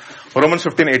 Okay? Romans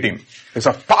 15:18. It's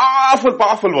a powerful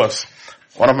verse.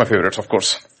 One of my favorites, of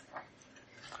course.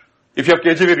 If you have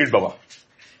KJV, read Baba.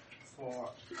 For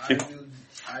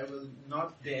I will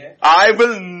not dare. I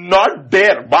will not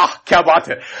dare. Bah, kya baat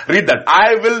hai. Read that.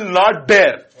 I will not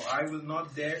dare. For I will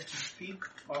not dare to speak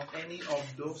of any of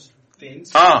those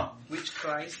things which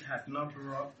Christ had not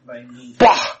wrought by me.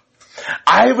 Bah!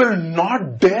 I will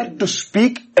not dare to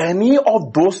speak any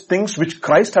of those things which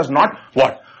Christ has not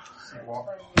what?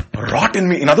 Wrought in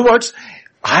me. In other words,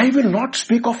 I will not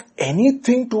speak of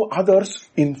anything to others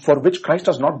for which Christ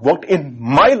has not worked in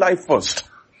my life first.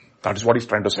 That is what he's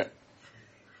trying to say.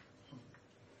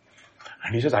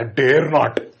 And he says, I dare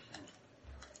not.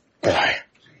 Why?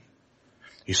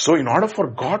 So in order for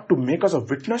God to make us a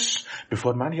witness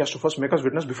before man, he has to first make us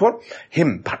witness before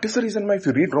him. That is the reason why if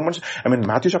you read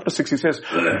Matthew chapter 6, he says,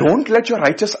 don't let your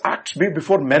righteous acts be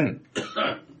before men,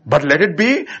 but let it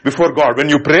be before God. When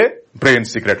you pray, pray in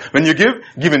secret. When you give,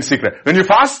 give in secret. When you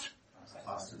fast,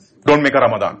 don't make a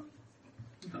Ramadan.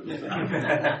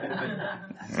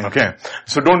 Okay.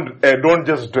 So don't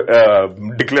just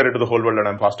declare it to the whole world that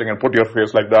I'm fasting and put your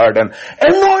face like that and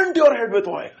anoint your head with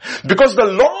oil. Because the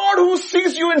Lord who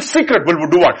sees you in secret will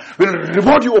do what? Will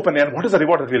reward you openly. And what is the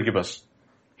reward that he'll give us?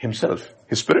 Himself.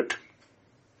 His Spirit.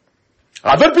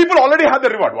 Other people already had the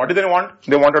reward. What did they want?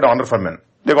 They wanted honor from men.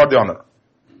 They got the honor.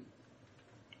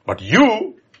 But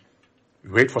you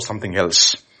wait for something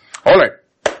else. Alright.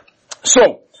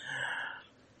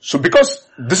 So because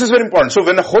this is very important. So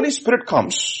when the Holy Spirit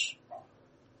comes,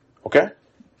 okay,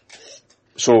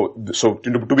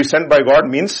 to be sent by God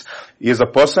means he is a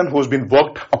person who's been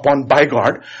worked upon by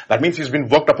God. That means he's been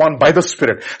worked upon by the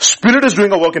Spirit. Spirit is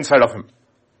doing a work inside of him.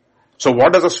 So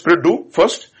what does the Spirit do?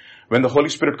 First, when the Holy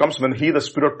Spirit comes, when the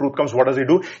Spirit of truth comes, what does he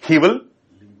do? He will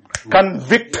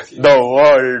convict the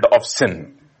world of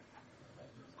sin.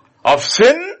 Of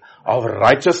sin, of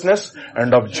righteousness,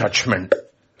 and of judgment.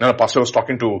 Now, the pastor was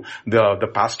talking to the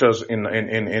pastors in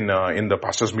the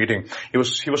pastors meeting. He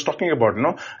was talking about,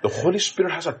 the Holy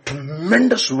Spirit has a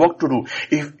tremendous work to do.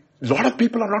 If a lot of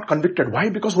people are not convicted, why?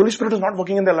 Because Holy Spirit is not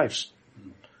working in their lives.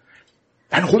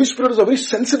 And Holy Spirit is a very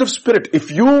sensitive spirit. If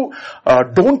you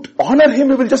don't honor him,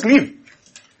 he will just leave.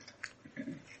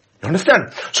 You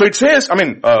understand? So it says,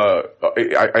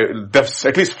 there's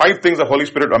at least 5 things the Holy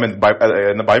Spirit, in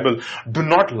the Bible, do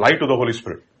not lie to the Holy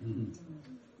Spirit.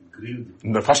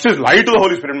 The first is lie to the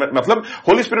Holy Spirit.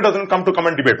 Holy Spirit doesn't come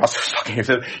and debate. Pastor is talking. He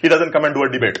says, he doesn't come and do a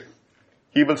debate.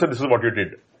 He will say, this is what you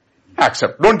did.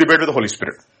 Accept. Don't debate with the Holy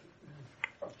Spirit.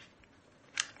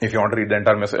 If you want to read the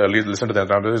entire message, listen to the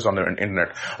entire message on the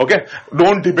internet. Okay?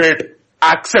 Don't debate.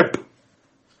 Accept.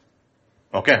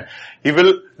 Okay? He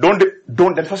will,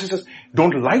 emphasis says,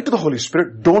 don't lie to the Holy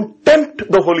Spirit. Don't tempt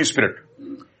the Holy Spirit.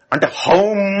 And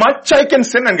how much I can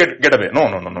sin and get away. No.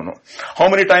 How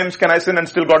many times can I sin and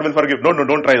still God will forgive? No,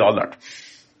 don't try all that.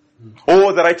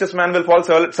 Oh, the righteous man will fall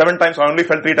 7 times. I only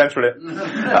fell 3 times today.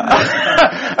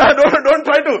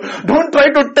 Don't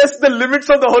try to test the limits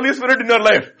of the Holy Spirit in your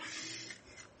life.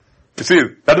 You see,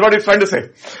 that's what he's trying to say.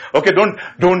 Okay, don't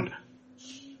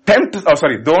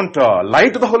lie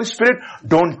to the Holy Spirit.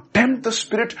 Don't tempt the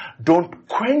Spirit. Don't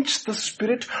quench the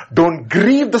Spirit. Don't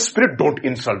grieve the Spirit. Don't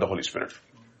insult the Holy Spirit.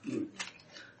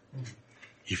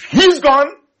 If he's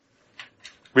gone,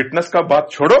 witness ka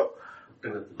baat chodo.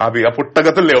 Abhi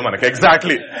puttagatul leo manake.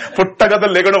 Exactly.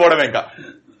 Puttagatul legono vodavenka.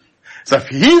 So if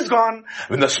he's gone,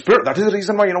 when the Spirit, that is the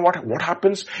reason why, what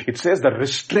happens? It says the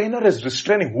restrainer is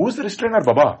restraining. Who is the restrainer,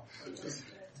 Baba?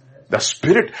 The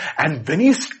Spirit. And when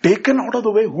he's taken out of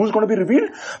the way, who's going to be revealed?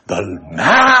 The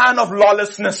man of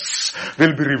lawlessness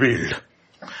will be revealed.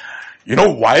 You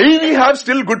know why we have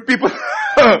still good people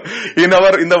in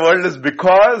the world is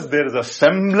because there is a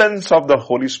semblance of the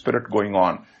Holy Spirit going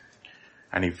on.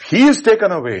 And if he is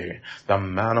taken away, the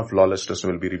man of lawlessness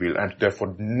will be revealed. And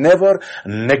therefore never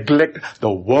neglect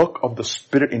the work of the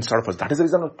Spirit inside of us. That is the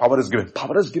reason power is given.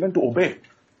 Power is given to obey.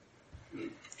 You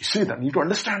see that? You need to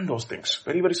understand those things.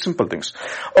 Very, very simple things.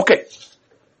 Okay.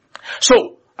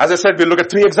 So, as I said, we'll look at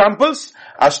 3 examples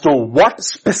as to what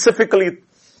specific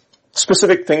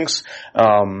things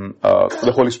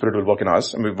the Holy Spirit will work in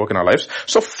us and will work in our lives.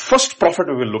 So first prophet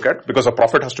we will look at, because a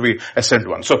prophet has to be a sent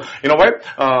one. So, you know why?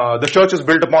 The church is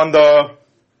built upon the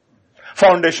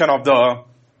foundation of the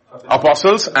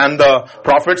apostles and the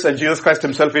prophets, and Jesus Christ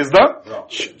himself is the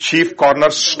chief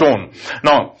cornerstone.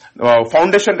 Now,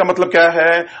 foundation ka matlab kya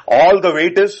hai? All the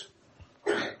weight is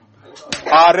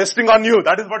resting on you.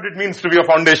 That is what it means to be a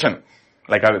foundation.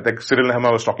 Like Cyril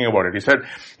Nehemiah was talking about it. He said,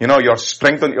 your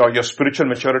strength and your spiritual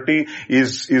maturity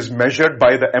is measured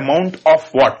by the amount of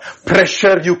what?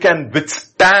 Pressure you can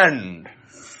withstand.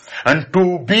 And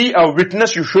to be a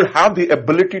witness, you should have the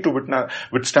ability to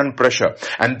withstand pressure.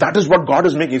 And that is what God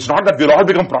is making. It's not that we'll all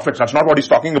become prophets. That's not what he's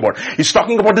talking about. He's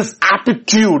talking about this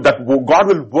attitude that God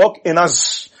will work in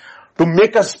us to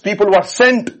make us people who are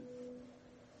sent.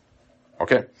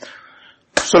 Okay.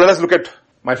 So let us look at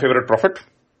my favorite prophet.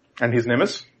 And his name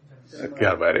is?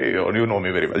 You know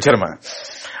me very well. Jeremiah.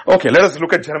 Okay, let us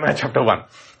look at Jeremiah chapter 1.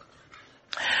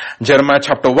 Jeremiah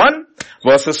chapter 1,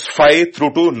 verses 5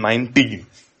 through to 19.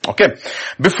 Okay.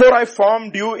 Before I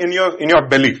formed you in your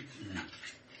belly.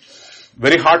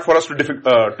 Very hard for us to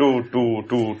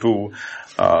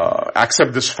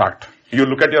accept this fact. You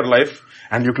look at your life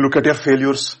and you look at your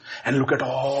failures and look at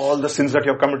all the sins that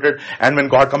you have committed, and when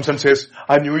God comes and says,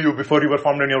 I knew you before you were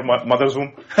formed in your mother's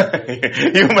womb.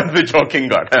 You must be joking,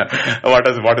 God.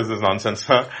 What is this nonsense?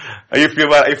 Huh?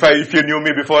 If you knew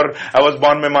me before I was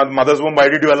born in my mother's womb, why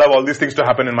did you allow all these things to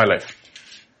happen in my life?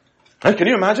 And can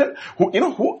you imagine?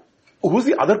 Who's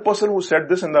the other person who said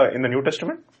this in the New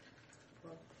Testament?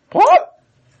 Paul.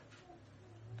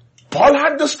 Paul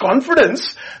had this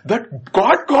confidence that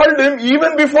God called him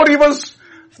even before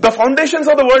the foundations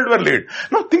of the world were laid.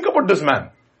 Now think about this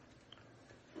man.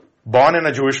 Born in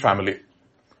a Jewish family.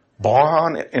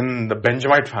 Born in the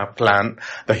Benjamite clan.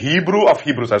 The Hebrew of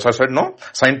Hebrews. As I said, no?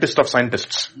 Scientist of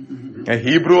scientists. A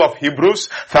Hebrew of Hebrews.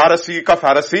 Pharisee ka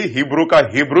Pharisee. Hebrew ka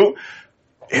Hebrew.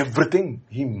 Everything.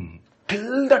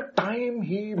 Till the time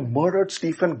he murdered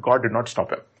Stephen, God did not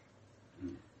stop him.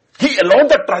 He allowed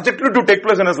that trajectory to take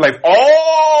place in his life.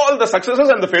 All the successes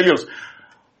and the failures.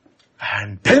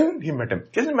 And then he met him.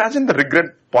 Can you imagine the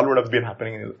regret Paul would have been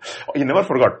happening? He never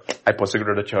forgot. I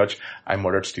persecuted the church. I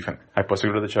murdered Stephen. I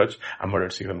persecuted the church. I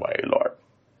murdered Stephen. Why, Lord?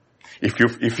 If you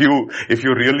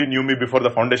really knew me before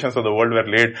the foundations of the world were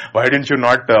laid, why didn't you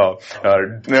not, why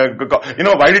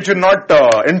did you not,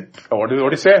 what do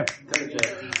you say?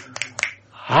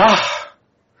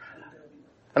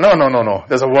 No.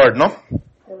 There's a word, no?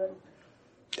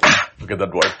 Look at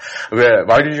that word.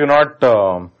 Why did you not,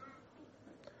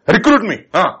 recruit me?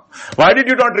 Why did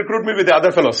you not recruit me with the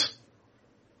other fellows?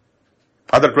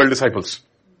 Other 12 disciples?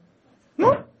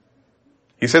 No.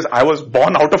 He says, I was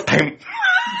born out of time.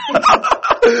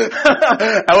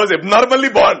 I was abnormally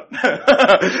born.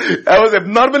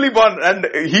 And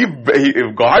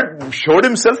God showed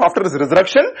himself after his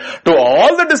resurrection to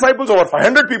all the disciples, over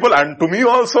 500 people, and to me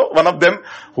also, one of them,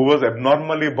 who was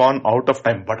abnormally born out of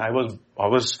time. But I was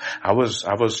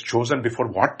chosen before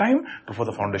what time? Before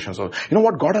the foundations of, you know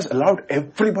what? God has allowed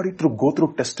everybody to go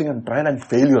through testing and trial and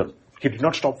failure. He did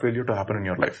not stop failure to happen in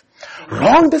your life.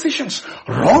 Wrong decisions,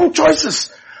 wrong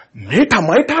choices. Might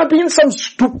have been some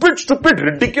stupid,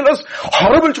 ridiculous,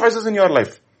 horrible choices in your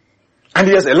life. And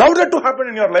he has allowed that to happen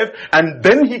in your life, and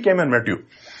then he came and met you.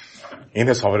 In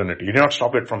his sovereignty. He did not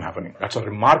stop it from happening. That's a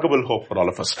remarkable hope for all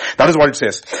of us. That is what it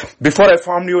says. Before I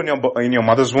formed you in your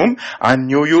mother's womb, I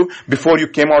knew you. Before you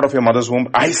came out of your mother's womb,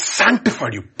 I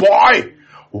sanctified you. Boy!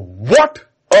 What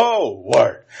a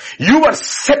word. You were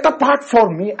set apart for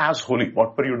me as holy.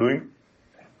 What were you doing?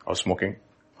 I was smoking.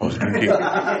 I was drinking.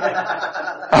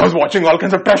 I was watching all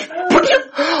kinds of trash.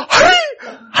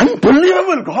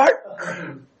 Unbelievable, God.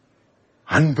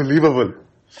 Unbelievable.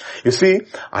 You see,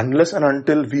 unless and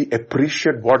until we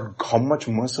appreciate how much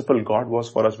merciful God was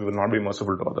for us, we will not be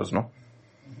merciful to others, no?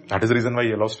 That is the reason why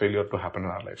He allows failure to happen in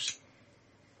our lives.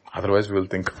 Otherwise we will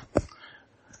think,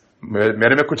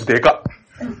 मेरे में कुछ देखा,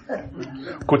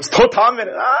 कुछ तो था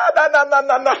मेरे,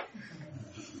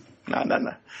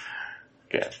 ना.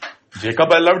 Okay.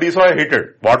 Jacob I loved, Esau I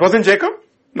hated. What was in Jacob?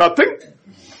 Nothing.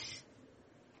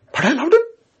 But I loved him.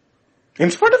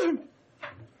 In spite of him.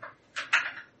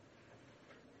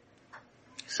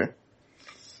 See?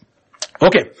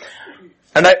 Okay.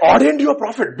 And I ordained you a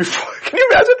prophet before. Can you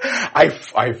imagine?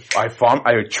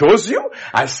 I chose you.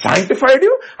 I sanctified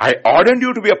you. I ordained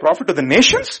you to be a prophet to the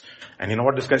nations. And you know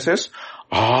what this guy says?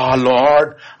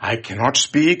 Lord, I cannot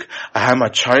speak. I am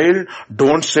a child.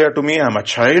 Don't say to me, I am a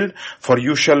child. For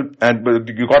you shall, and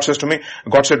God said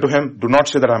to him, do not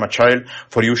say that I am a child.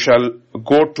 For you shall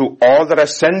go to all that I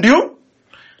send you.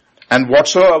 And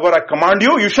whatsoever I command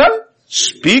you, you shall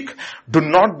speak. Do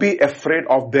not be afraid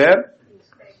of their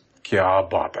क्या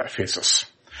बात है faces.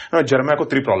 No, Jeremiah को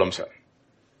 3 problems है.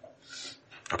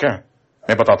 Okay?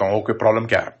 मैं बताता हूँ okay problem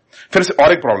क्या है. फिर से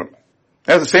और एक problem.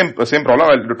 It's the same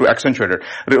problem to accentuate it.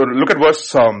 Look at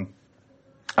verse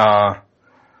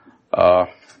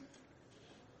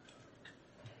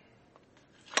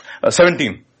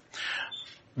 17.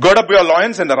 Gird up your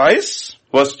loins and arise.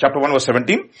 Chapter 1 verse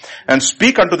 17. And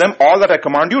speak unto them all that I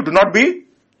command you. Do not be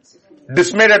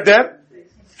dismayed at their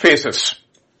faces.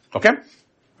 Okay?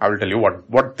 I will tell you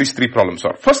what these 3 problems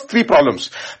are. First 3 problems.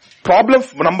 Problem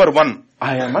number 1.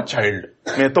 I am a child.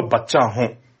 मैं तो बच्चा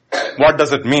हूँ. What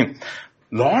does it mean?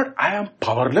 Lord, I am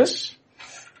powerless.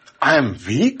 I am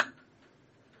weak.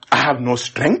 I have no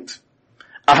strength.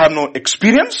 I have no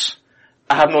experience.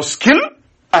 I have no skill.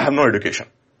 I have no education.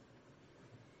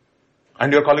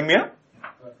 And you're calling me a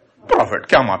prophet.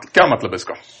 क्या मतलब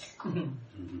इसका?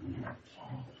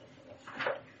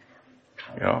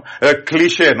 You know, a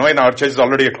cliche, no, in our church is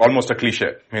already almost a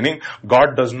cliche. Meaning,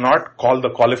 God does not call the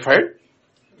qualified.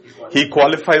 He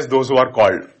qualifies those who are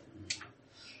called.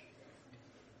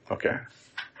 Okay.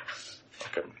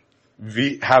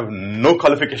 We have no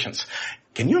qualifications.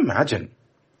 Can you imagine?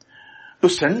 To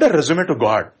send a resume to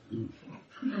God.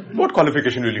 What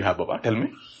qualification will you have, Baba? Tell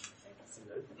me.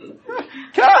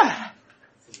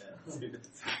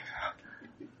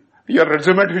 Your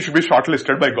resume should be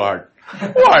shortlisted by God.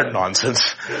 What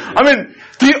nonsense. I mean,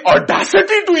 the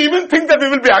audacity to even think that we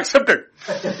will be accepted.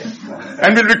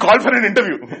 And will be called for an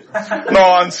interview.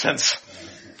 Nonsense.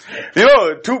 You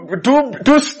know,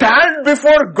 to stand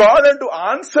before God and to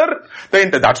answer the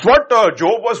interview. That's what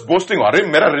Job was boasting. Arey,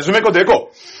 mera resume ko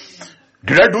dekho.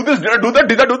 Did I do this? Did I do that?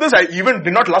 Did I do this? I even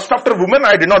did not lust after women.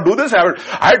 I did not do this. Did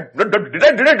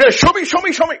I? Show me.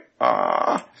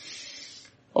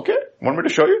 Okay, want me to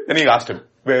show you? Then he asked him,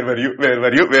 where were you?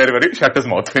 Shut his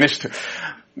mouth. Finished.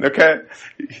 Okay.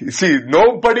 See,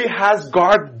 nobody has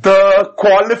got the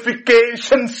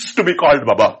qualifications to be called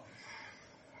Baba.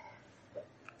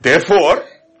 Therefore,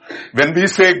 When we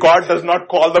say God does not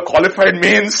call the qualified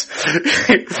means,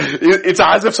 it's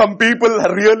as if some people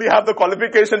really have the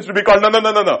qualifications to be called. No.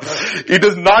 It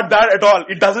is not that at all.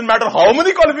 It doesn't matter how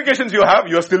many qualifications you have,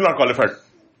 you are still not qualified.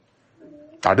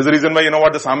 That is the reason why, you know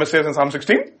what the psalmist says in Psalm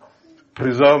 16?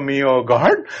 Preserve me, O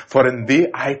God, for in thee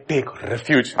I take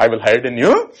refuge. I will hide in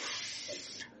you.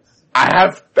 I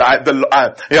have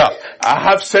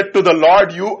said to the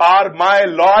Lord, you are my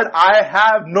Lord. I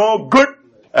have no good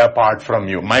apart from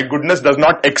you. My goodness does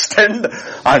not extend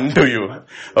unto you.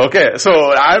 Okay,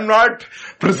 so I am not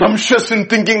presumptuous in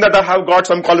thinking that I have got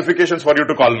some qualifications for you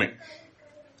to call me.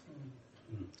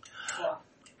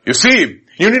 You see,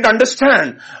 you need to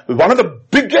understand, one of the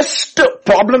biggest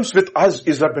problems with us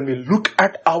is that when we look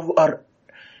at our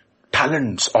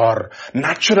talents or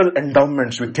natural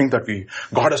endowments, we think that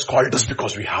God has called us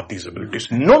because we have these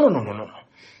abilities. No.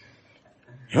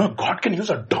 You know, God can use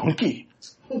a donkey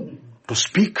to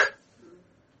speak.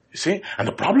 You see? And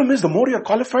the problem is, the more you are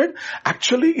qualified,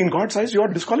 actually in God's eyes you are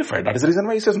disqualified. That is the reason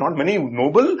why He says, not many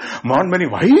noble, not many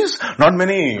wise, not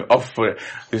many of no,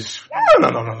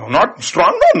 not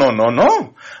strong.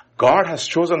 No. God has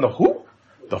chosen the who?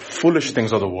 The foolish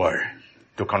things of the world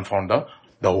to confound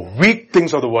the weak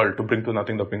things of the world, to bring to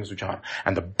nothing the things which are,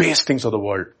 and the base things of the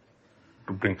world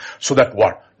to bring, so that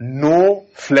what? No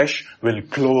flesh will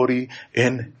glory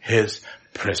in His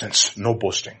presence. No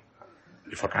boasting.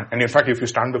 And in fact, if you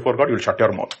stand before God, you will shut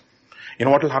your mouth. You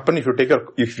know what will happen if you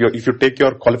take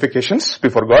your qualifications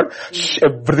before God?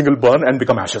 Everything will burn and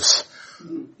become ashes.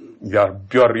 Your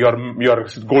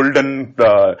golden,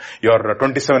 your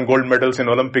 27 gold medals in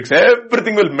Olympics,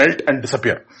 everything will melt and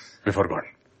disappear before God.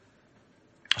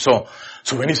 So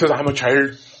when He says, I'm a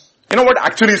child, you know what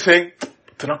actually He's saying?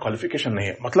 Itna qualification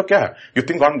nahi hai. Matlab kya hai? You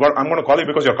think I'm going to call you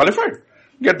because you're qualified?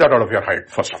 Get that out of your head,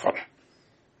 first of all.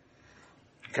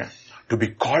 Okay. To be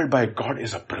called by God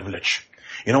is a privilege.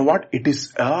 You know what?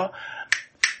 It's a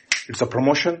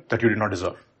promotion that you did not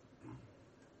deserve.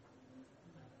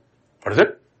 What is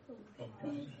it?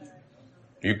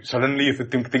 You suddenly, if you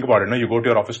think about it, you go to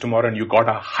your office tomorrow and you got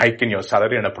a hike in your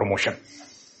salary and a promotion.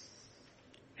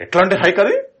 Etlante hike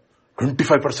adi?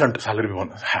 25%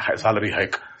 salary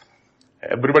hike.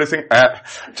 Everybody saying,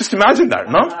 just imagine that,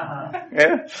 no?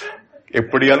 Yeah.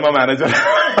 Alma manager.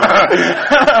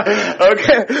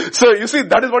 Okay. So you see,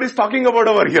 that is what he's talking about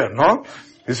over here, no?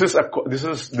 This is a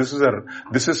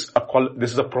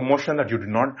promotion that you did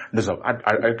not deserve.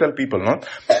 I tell people, no?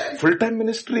 Full-time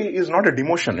ministry is not a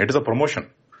demotion, it is a promotion.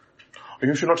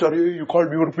 You should not say, you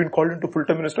were being called into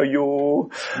full-time ministry. No.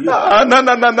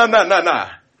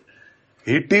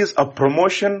 It is a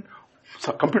promotion.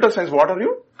 So, computer science, what are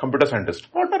you? Computer scientist.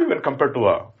 What are you when compared to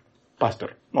a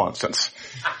pastor? Nonsense.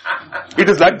 It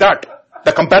is like that.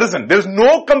 The comparison. There is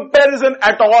no comparison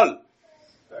at all.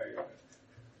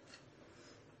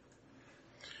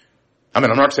 I mean,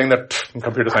 I'm not saying that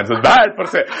computer science is bad per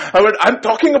se. But I'm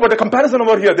talking about the comparison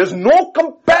over here. There's no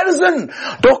comparison.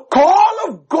 The call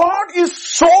of God is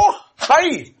so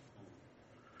high.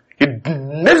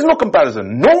 There is no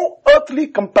comparison. No earthly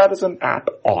comparison at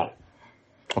all.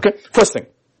 Okay? First thing.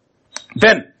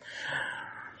 Then,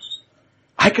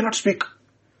 I cannot speak.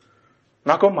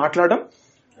 Nako matladam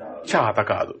chahata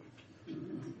kaadu.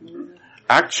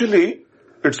 Actually,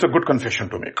 it's a good confession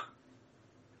to make.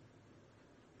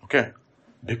 Okay?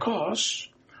 Because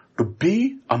to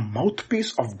be a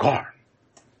mouthpiece of God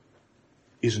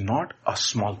is not a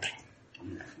small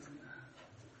thing.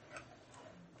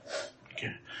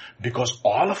 Okay? Because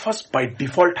all of us by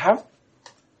default have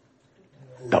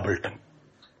double tongue.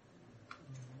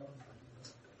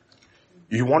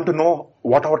 You want to know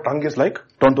what our tongue is like?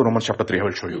 Turn to Romans chapter 3, I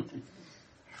will show you.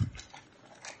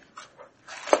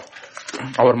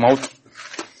 Our mouth.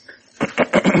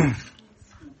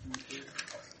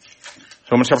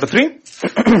 Romans chapter 3.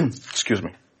 Excuse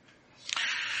me.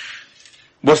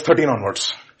 Verse 13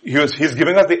 onwards. He's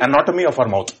giving us the anatomy of our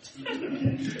mouth.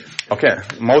 Okay.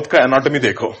 Mouth ka anatomy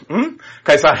dekho.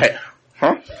 Kaisa hai?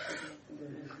 Huh?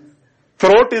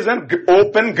 Throat is an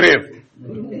open grave.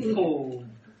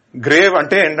 Grave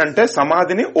ante endante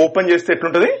samadhini open cheste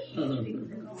etluntadi?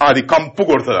 Adi kampu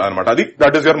kodutadi anamata.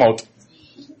 That is your mouth.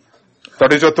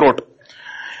 That is your throat.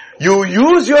 You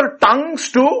use your tongues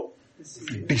to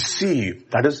deceive.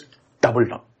 That is double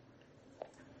tongue.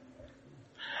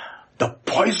 The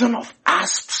poison of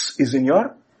asps is in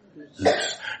your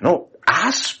lips. No,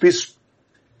 asp is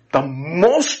the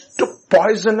most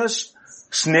poisonous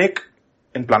snake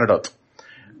in planet Earth.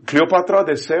 Cleopatra,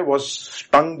 they say, was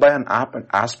stung by an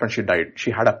asp and she died.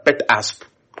 She had a pet asp.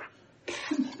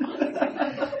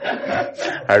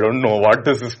 I don't know what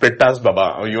this is pet as, Baba.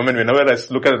 You mean whenever I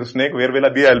look at a snake, where will I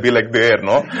be? I'll be like there,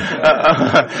 no?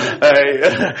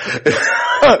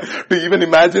 To even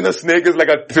imagine a snake is like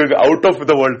a out of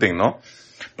the world thing, no?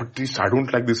 But I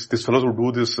don't like this fellows who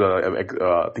do this,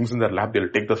 things in their lab. They'll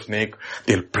take the snake,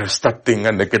 they'll press that thing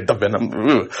and they get the venom.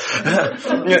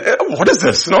 What is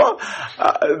this, no?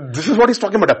 This is what he's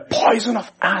talking about. A poison of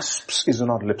asps is in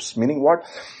our lips. Meaning what?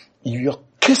 Your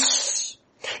kiss.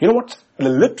 You know what? The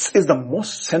lips is the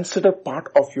most sensitive part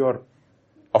of your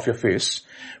face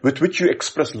with which you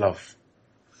express love.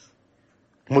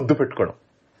 Muddu pettukodu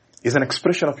is an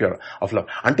expression of love.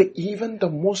 Until even the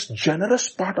most generous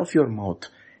part of your mouth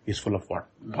is full of what?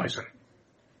 Poison.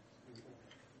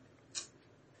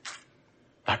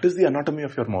 That is the anatomy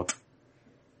of your mouth.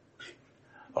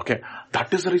 Okay.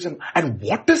 That is the reason. And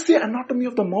what is the anatomy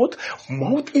of the mouth?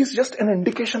 Mouth is just an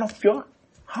indication of your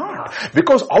heart.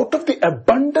 Because out of the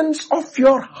abundance of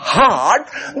your heart,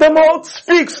 the mouth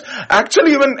speaks.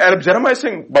 Actually, even Jeremiah is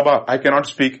saying, Baba, I cannot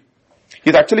speak.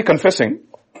 He's actually confessing,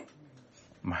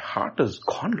 my heart is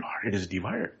gone, Lord. It is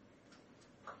divided.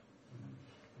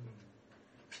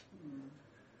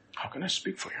 How can I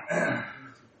speak for you?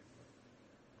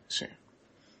 See,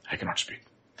 I cannot speak.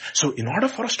 So in order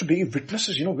for us to be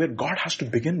witnesses, where God has to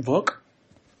begin work?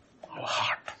 Our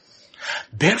heart.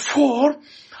 Therefore,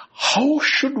 how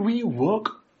should we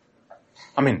work?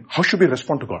 How should we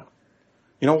respond to God?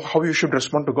 How you should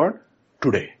respond to God?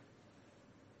 Today.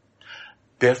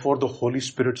 Therefore, the Holy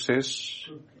Spirit says,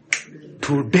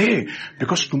 today,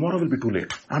 because tomorrow will be too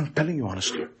late. I'm telling you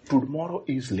honestly, tomorrow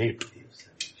is late.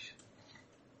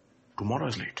 Tomorrow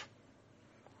is late.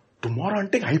 Tomorrow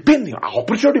ante అయిపోయింది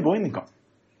opportunity పోయింది ఇంకా.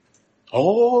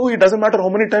 Oh, it doesn't matter how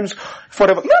many times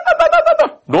forever. No.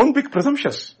 Don't be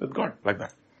presumptuous with God like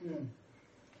that.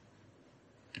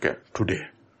 Okay, today.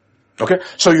 Okay,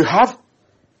 so you have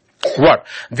what?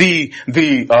 He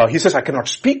says, I cannot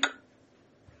speak.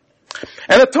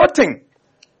 And the third thing,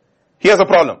 he has a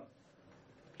problem.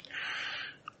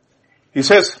 He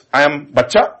says, I am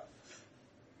bacha.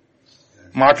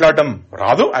 Matladam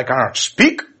radu. I cannot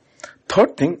speak.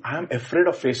 Third thing, I am afraid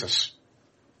of faces.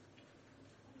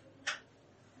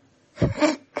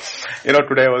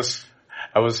 Today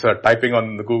I was typing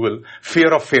on the Google,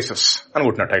 fear of faces.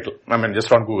 Anugutna title.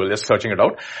 Just on Google, just searching it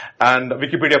out. And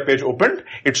Wikipedia page opened.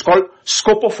 It's called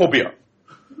scopophobia.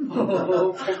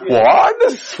 What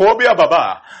is phobia,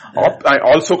 Baba?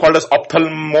 Also called as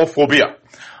ophthalmophobia.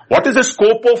 What is a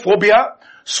scopophobia?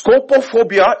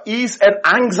 Scopophobia is an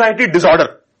anxiety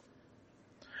disorder.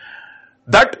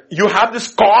 That you have this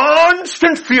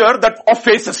constant fear of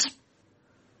faces.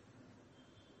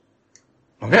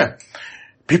 Okay.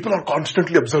 People are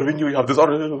constantly observing you. You have this,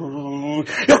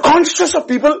 you're conscious of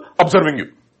people observing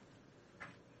you.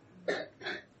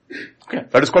 Okay.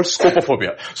 That is called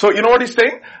scopophobia. So you know what he's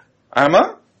saying? I am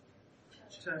a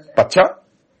pacha.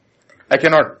 I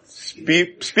cannot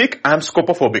speak. I am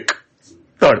scopophobic.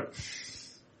 Third.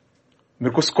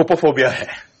 मेरे को स्कोपोफोबिया है,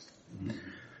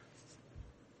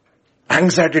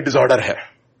 anxiety disorder है,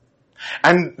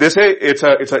 and they say it's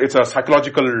a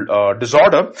psychological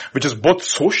disorder which is both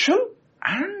social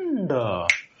and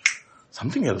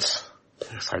something else.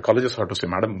 Psychologists have to say,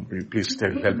 madam, please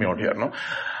help me out here, no?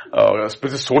 It's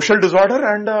a social disorder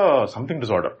and something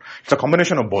disorder. It's a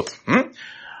combination of both.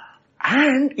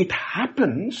 And it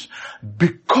happens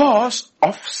because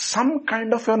of some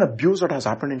kind of an abuse that has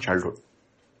happened in childhood.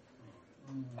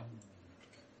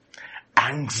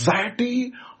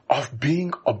 Anxiety of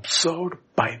being observed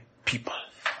by people.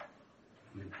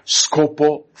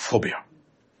 Scopophobia.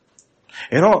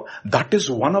 That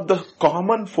is one of the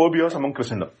common phobias among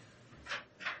Christendom.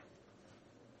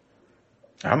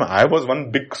 I was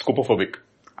one big scopophobic.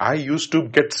 I used to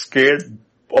get scared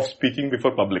of speaking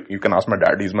before public. You can ask my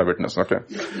dad, he's my witness, okay?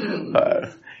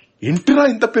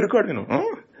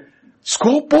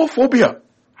 Scopophobia.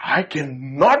 I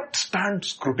cannot stand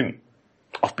scrutiny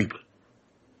of people.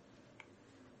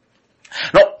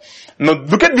 Now, we'll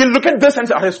look at this and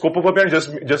say, scopophobia just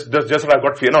I've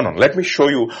got fear. No. Let me show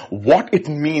you what it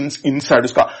means inside.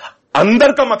 Uska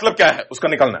andar ka matlab kya hai? Uska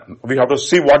nikalna hai. We have to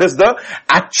see what is the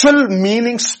actual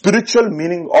meaning, spiritual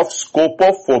meaning of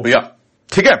scopophobia.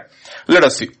 Okay? Let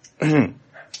us see.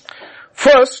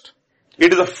 First,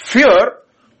 it is a fear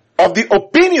of the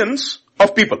opinions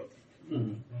of people.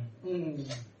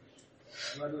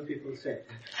 What do people say?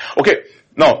 Okay.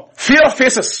 Now, fear of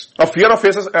faces.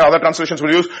 Other translations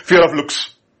will use fear of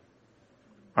looks.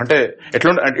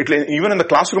 Even in the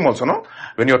classroom also, no?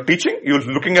 When you're teaching, you're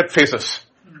looking at faces.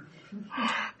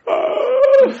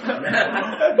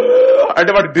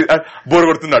 అంటే వాడికి bore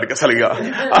కొడుతుంది అడిగి అసలు ఇక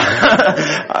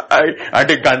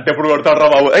అంటే గంట ఎప్పుడు కొడతాడు రా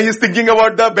బాబు. Is thinking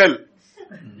about the bell.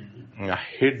 I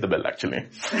hate the bell actually.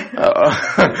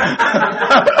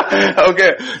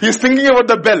 Okay, he's thinking about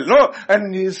the bell, no? And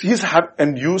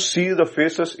and you see the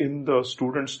faces in the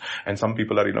students, and some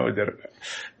people are, they're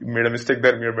made a mistake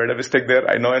there, you made a mistake there.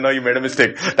 I know you made a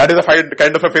mistake. That is a fight,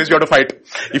 kind of a face you have to fight.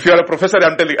 If you are a professor,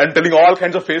 I'm telling all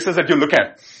kinds of faces that you look at.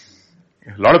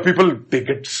 A lot of people, they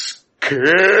get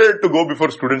scared to go before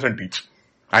students and teach.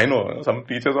 I know some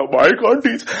teachers are, I can't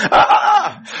teach.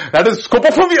 That is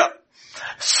scopophobia.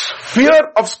 Fear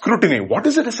of scrutiny. What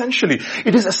is it essentially?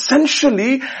 It is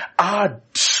essentially a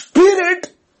spirit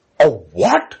of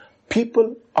what people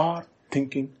are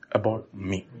thinking about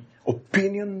me.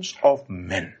 Opinions of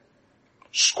men.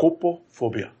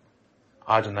 Scopophobia.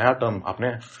 आज नया term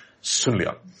आपने सुन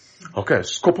लिया. Okay,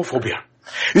 scopophobia.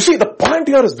 You see, the point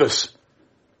here is this.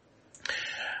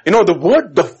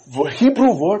 The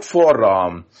Hebrew word for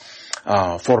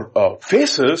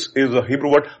faces is the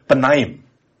Hebrew word panaim.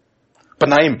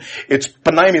 Panaim.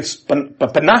 Panah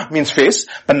means face.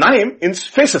 Panaim means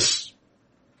faces.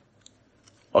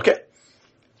 Okay?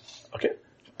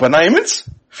 Panaim means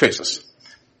faces.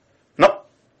 Now,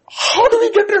 how do we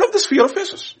get rid of this fear of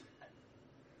faces?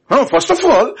 First of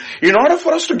all, in order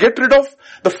for us to get rid of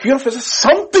the fear of faces,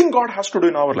 something God has to do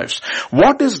in our lives.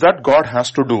 What is that God has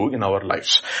to do in our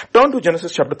lives? Turn to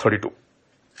Genesis chapter 32.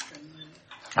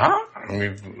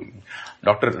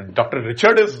 Dr.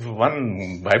 Richard is one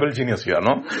Bible genius here,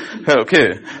 no? Okay.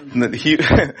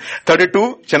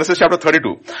 32, Genesis chapter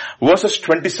 32, verses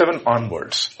 27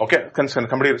 onwards. Okay. Can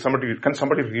somebody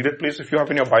read it please if you have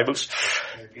in your Bibles?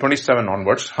 27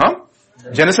 onwards.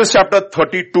 Genesis chapter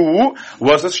 32,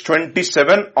 verses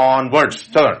 27 onwards.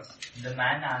 Children. The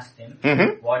man asked him,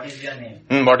 What is your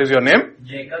name? What is your name?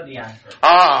 Jacob, he answered.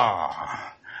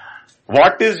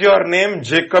 What is your name,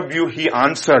 Jacob? He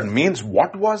answered. Means,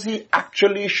 what was he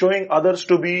actually showing others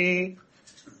to be?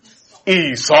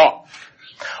 Esau.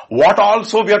 What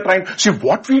also we are trying, see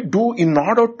what we do in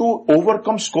order to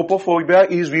overcome scopophobia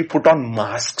is we put on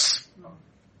masks.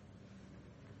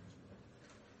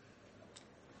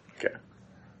 Okay.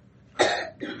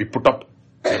 We put up,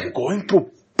 we're going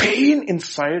through pain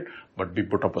inside, but we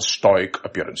put up a stoic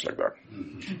appearance like that.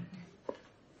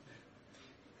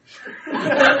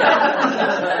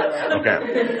 Okay.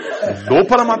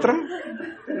 లోపల మాత్రం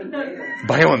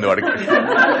భయం ఉంది వాడికి.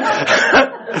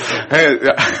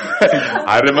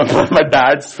 I remember my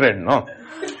dad's friend, no?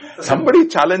 Somebody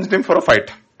challenged him for a fight.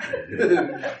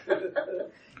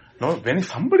 No, when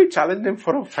somebody challenged him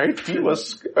for a fight,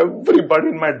 everybody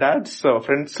in my dad's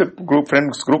friends group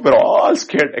were all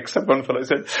scared except one fellow. He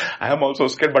said, I am also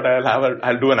scared, but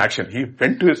I'll do an action. He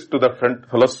went to the front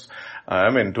fellows,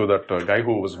 to that guy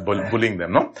who was bullying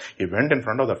them, no? He went in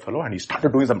front of that fellow and he started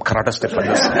doing some karate steps like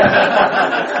this.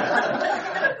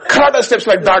 Karate steps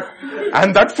like that. And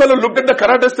that fellow looked at the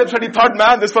karate steps and he thought,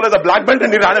 man, this fellow is a black belt,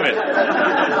 and he ran away.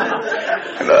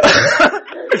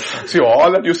 See, all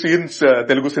that you see in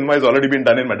Telugu cinema has already been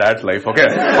done in my dad's life, okay?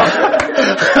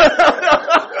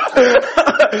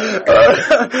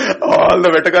 All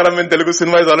the Vetakaram in Telugu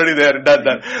cinema is already there,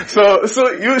 done. So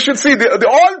you should see, they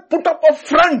all put up a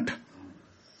front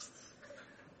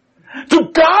to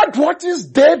guard what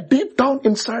is there deep down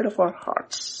inside of our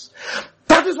hearts.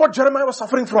 That is what Jeremiah was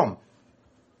suffering from.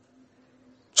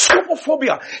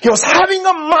 Scopophobia. He was having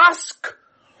a mask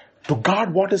to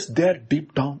guard what is there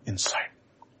deep down inside.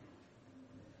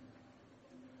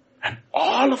 And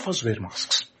all of us wear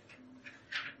masks.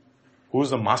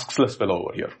 Who's the maskless fellow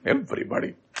over here?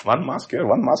 Everybody. One mask here,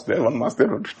 one mask there, one mask there.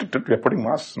 We're putting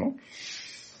masks, no?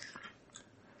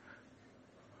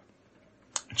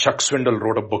 Chuck Swindoll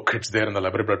wrote a book. It's there in the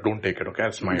library, but don't take it, okay?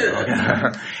 It's mine.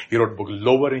 Okay? He wrote a book,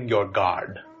 Lowering Your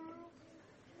Guard.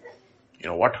 You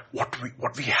know what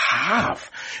we have.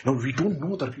 We don't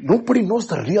know nobody knows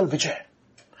the real Vijay.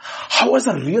 How has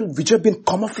the real Vijay been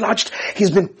camouflaged? He's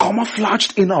been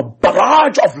camouflaged in a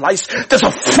barrage of lies. There's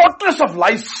a fortress of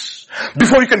lies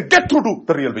before you can get through to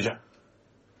the real Vijay.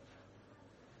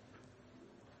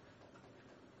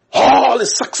 All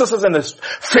his successes and his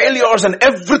failures and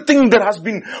everything that has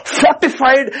been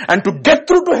fortified, and to get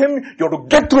through to him, you have to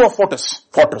get through a fortress.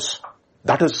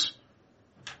 That is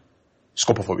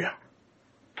scopophobia.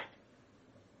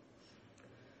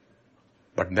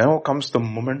 But now comes the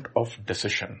moment of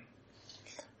decision,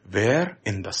 where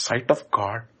in the sight of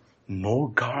God, no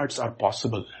guards are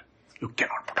possible. You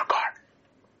cannot put a guard.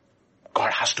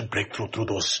 God has to break through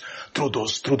those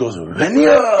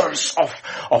veneers of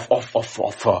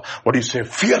what do you say,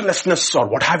 fearlessness or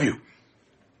what have you.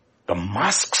 The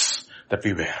masks that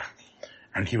we wear.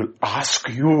 And he will ask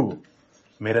you,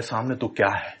 मेरे सामने तू क्या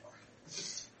है?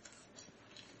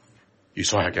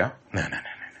 ईसो है क्या? नहीं.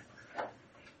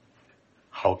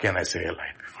 How can I say a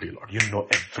lie before you, Lord? You know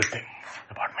everything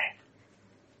about me.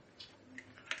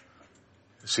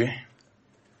 You see?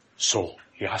 So,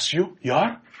 he asks you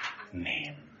your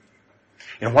name.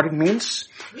 You know what it means?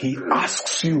 He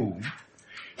asks you.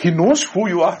 He knows who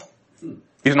you are.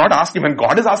 He's not asking, when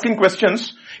God is asking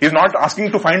questions, he's not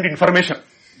asking to find information.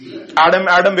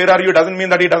 Adam, where are you? Doesn't mean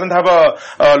that he doesn't have a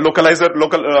localizer,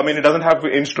 he doesn't have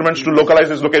instruments to localize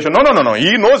his location. No.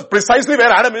 He knows precisely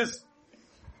where Adam is.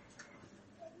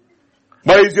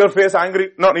 Why is your face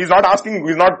angry? No, he's not asking,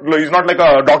 he's not like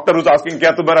a doctor who's asking,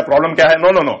 kya tumhara problem kya hai?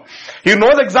 No. He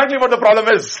knows exactly what the problem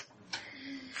is.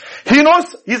 He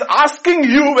knows, he's asking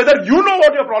you whether you know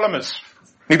what your problem is.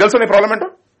 He tells you problem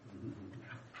ento?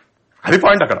 Adi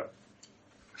point akkada.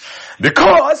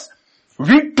 Because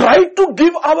we try to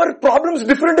give our problems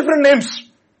different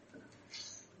names.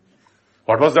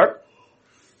 What was that?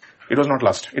 It was not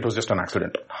lust. It was just an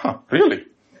accident. Really?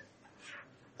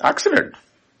 Accident?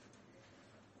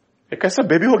 एक ऐसा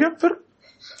baby हो गया फिर?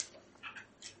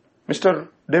 Mr.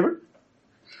 David?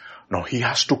 No, he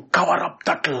has to cover up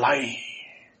that lie.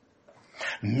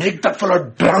 Make that fellow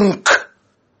drunk.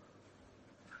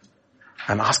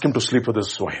 And ask him to sleep with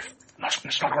his wife. No,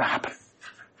 it's not going to happen.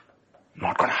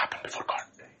 Not going to happen before God.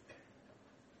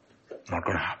 Not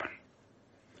going to happen.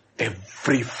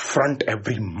 Every front,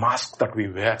 every mask that we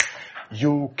wear,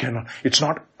 you cannot, it's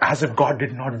not as if God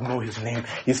did not know his name.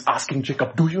 He's asking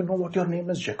Jacob, do you know what your name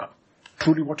is, Jacob?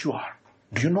 Truly what you are.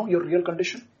 Do you know your real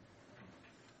condition?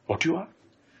 What you are?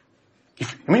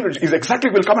 He's exactly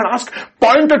will come and ask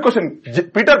pointed question.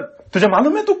 Peter, तुझे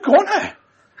मालूम है तू कौन है?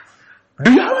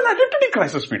 Do you have an identity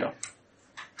crisis, Peter?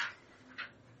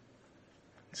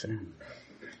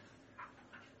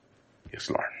 Yes,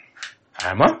 Lord. I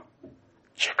am a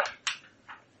Jacob.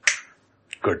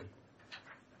 Good.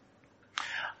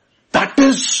 That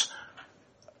is,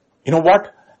 you know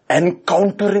what?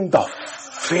 Encountering the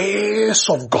face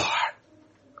of God.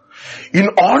 In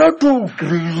order to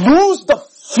lose the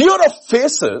fear of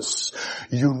faces,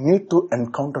 you need to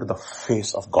encounter the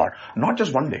face of God. Not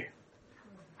just one day.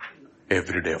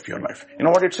 Every day of your life. You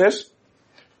know what it says?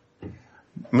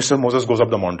 Mr. Moses goes up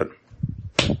the mountain.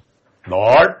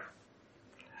 Lord,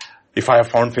 if I have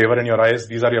found favor in your eyes,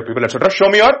 these are your people, etc. Show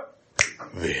me your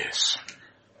ways.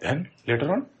 Then, later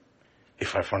on,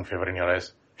 if I found favor in your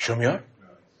eyes, show me your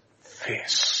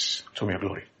face. Show me your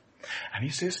glory. And he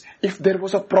says, if there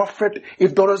was a prophet,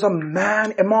 if there was a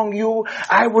man among you,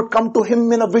 I would come to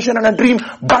him in a vision and a dream.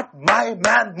 But my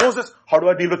man Moses, how do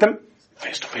I deal with him?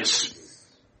 Face to face.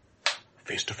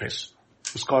 Face to face.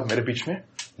 Uska aur mere beech mein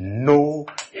no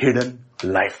hidden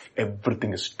life.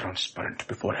 Everything is transparent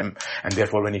before him. And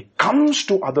therefore when he comes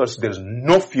to others, there is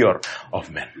no fear of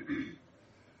men.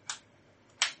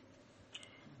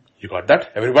 You got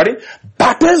that, everybody?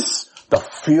 That is the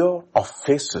fear of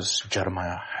faces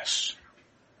Jeremiah has.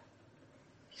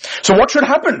 So what should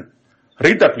happen?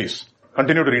 Read that, please.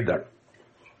 Continue to read that.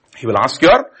 He will ask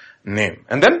your name.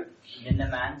 And then? Then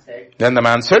the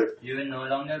man said, you will no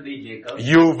longer be Jacob.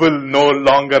 You will no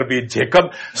longer be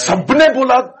Jacob. Sabne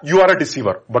bola, you are a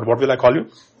deceiver. But what will I call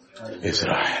you?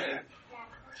 Israel.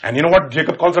 And you know what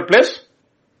Jacob calls that place?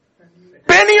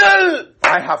 Peniel!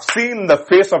 I have seen the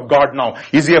face of God now.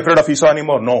 Is he afraid of Esau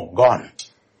anymore? No, gone.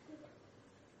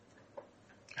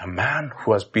 A man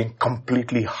who has been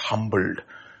completely humbled.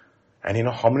 And you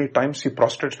know how many times he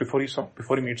prostrates before Esau,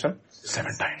 before he meets him?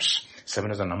 7 times.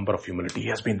 7 is a number of humility. He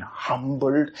has been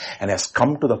humbled and has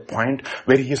come to the point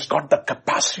where he has got the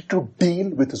capacity to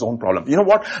deal with his own problem. You know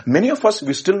what? Many of us,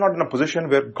 we're still not in a position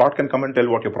where God can come and tell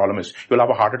what your problem is. You'll have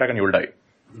a heart attack and you'll die.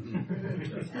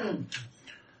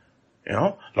 You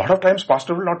know, a lot of times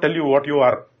pastor will not tell you what you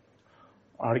are.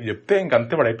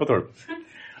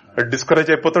 Discourage,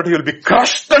 you will be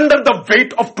crushed under the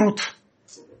weight of truth.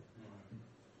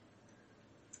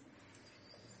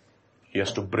 He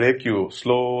has to break you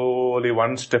slowly,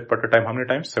 one step at a time. How many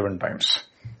times? 7 times.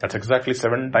 That's exactly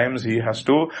 7 times he has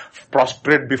to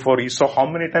prostrate before Esau. How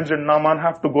many times did Naaman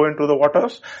have to go into the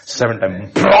waters? 7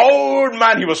 times. Proud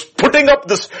man. He was putting up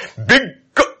this big,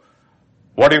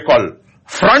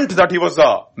 front that he was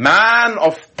a man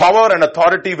of power and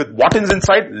authority with what is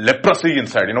inside? Leprosy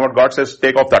inside. You know what God says?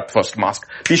 Take off that first mask.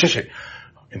 Tishashe.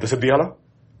 Inta se diyala?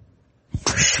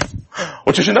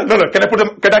 No. Can I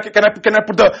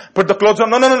put the clothes on?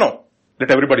 No.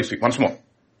 Let everybody see. Once more.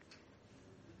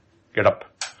 Get up.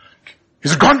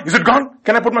 Is it gone?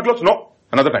 Can I put my clothes? No.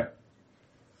 Another time.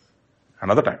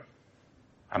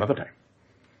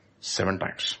 7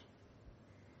 times.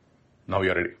 Now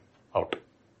you are ready. out.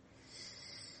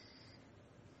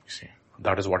 You see,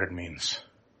 that is what it means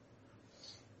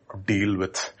to deal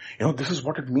with, this is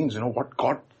what it means, what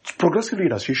God progressively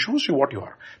does. He shows you what you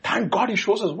are. Thank God He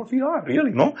shows us what we are,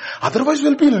 really, Otherwise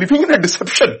we'll be living in a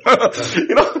deception. That's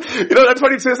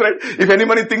what it says, right? If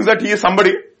anybody thinks that he is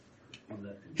somebody,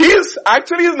 he is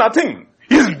nothing.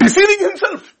 He is deceiving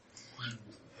himself.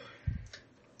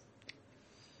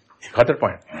 You got that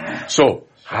point? So,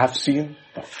 I have seen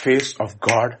the face of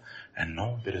God and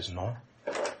no, there is no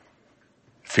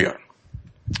fear.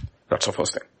 That's the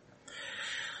first thing.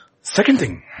 Second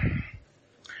thing,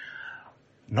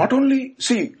 not only,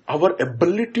 see, our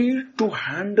ability to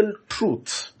handle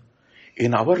truth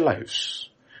in our lives,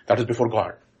 that is before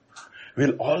God,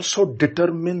 will also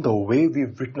determine the way we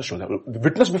witness to them.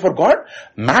 Witness before God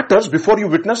matters before you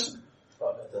witness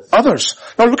others.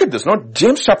 Now look at this. Now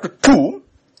James chapter 2,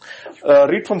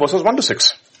 read from verses 1 to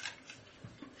 6.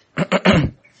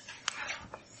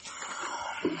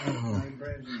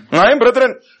 My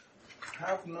brethren,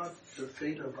 have not the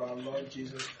faith of our Lord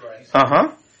Jesus Christ,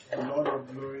 the Lord of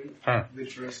glory,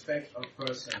 with respect of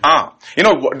person.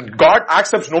 God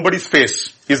accepts nobody's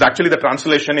face is actually the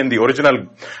translation in the original,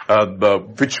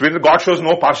 which when God shows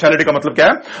no partiality ka matlab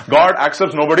kya hai? God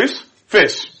accepts nobody's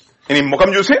face. In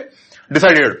Mukam Juicy,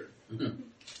 decided.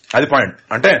 That's the point.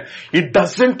 Ante, it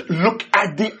doesn't look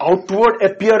at the outward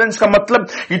appearance ka matlab,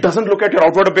 it doesn't look at your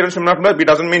outward appearance, it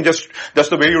doesn't mean just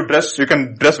the way you dress. You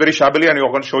can dress very shabbily and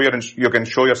you can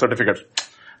show your certificates.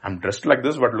 I'm dressed like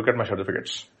this, but look at my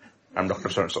certificates. I'm Dr.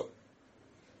 So-and-so.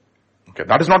 Okay,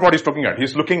 that is not what he's looking at.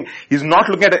 He's not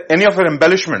looking at any of your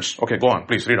embellishments. Okay, go on,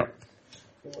 please, read on.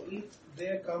 For if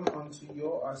there come unto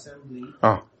your assembly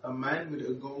a man with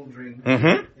a gold ring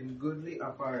in goodly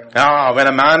apparel. When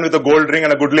a man with a gold ring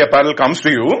and a goodly apparel comes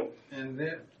to you. And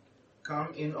there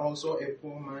come in also a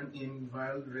poor man in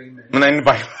vile raiment.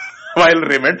 Vile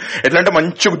raiment. Etlante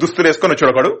manchu dustulu eskoni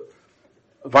vachadu.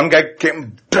 One guy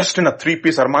came dressed in a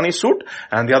 3-piece Armani suit,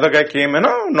 and the other guy came in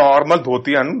a normal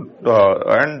dhoti and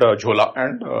jhola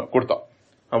and kurta.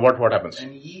 What happens?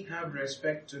 And ye have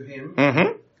respect to him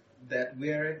that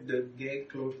weareth the gay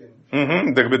clothing.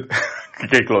 The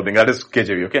gay clothing. That is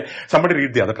KJV, okay? Somebody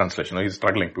read the other translation. He's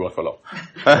struggling, poor fellow.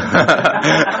 I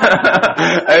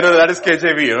know that is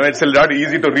KJV. It's not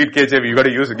easy to read KJV. You got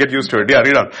to get used to it. Yeah,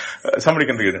 read on. Somebody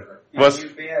can read it. You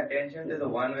pay attention to the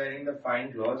one wearing the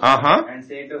fine clothes and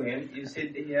say to him, you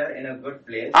sit here in a good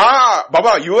place.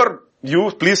 Baba,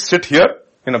 you please sit here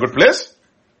in a good place.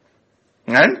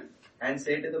 And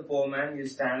say to the poor man, you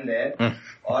stand there,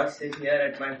 or sit here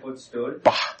at my footstool.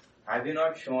 Have you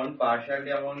not shown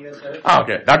partiality among yourselves?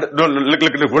 Okay.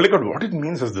 Look, what it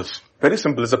means is this. Very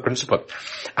simple, it's a principle.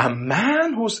 A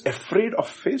man who's afraid of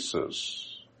faces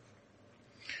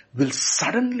will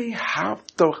suddenly have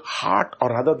the heart, or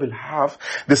rather will have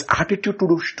this attitude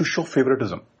to show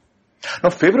favoritism.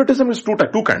 Now favoritism is two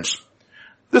kinds.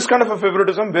 This kind of a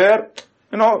favoritism where,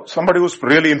 somebody who's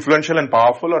really influential and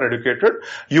powerful or educated,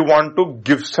 you want to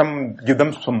give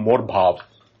them some more bhav.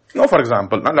 For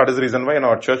example, and that is the reason why in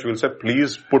our church we'll say,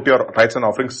 please put your tithes and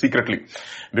offerings secretly.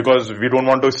 Because we don't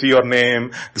want to see your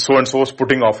name, so-and-so is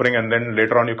putting offering and then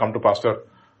later on you come to pastor.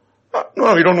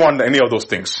 No, we don't want any of those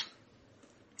things.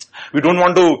 We don't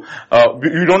want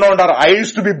our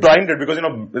eyes to be blinded because,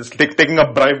 it's taking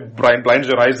a bribe blinds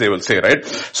your eyes, they will say, right?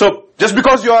 So, just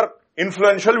because you are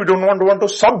influential, we don't want to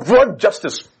subvert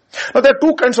justice. Now, there are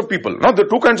two kinds of people. Now, there are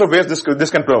two kinds of ways this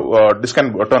can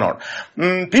turn out.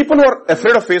 People who are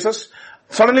afraid of faces,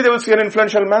 suddenly they will see an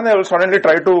influential man, they will suddenly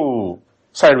try to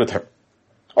side with him.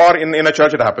 Or in a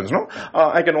church it happens, no?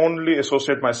 I can only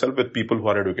associate myself with people who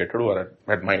are educated, who are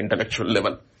at my intellectual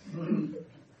level.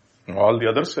 All the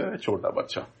others say, chota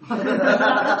bacha.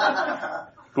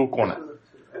 Tu kaun hai?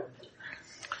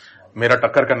 Mera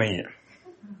takkar ka nahi hai.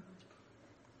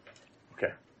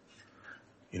 Okay.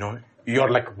 You're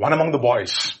like one among the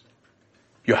boys.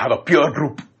 You have a peer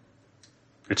group.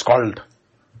 It's called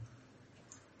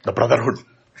the brotherhood.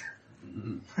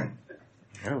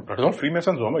 That is all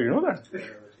Freemasons, you know that?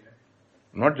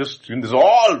 Not just, this is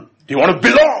all, you want to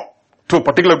belong to a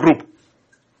particular group.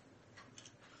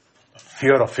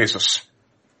 Fear of faces.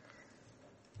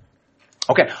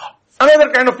 Okay.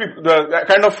 Another kind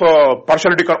of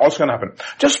partiality can also happen.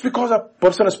 Just because a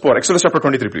person is poor. Exodus chapter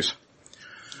 23, please.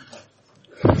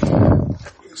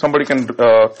 Somebody can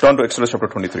turn to Exodus chapter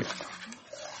 23.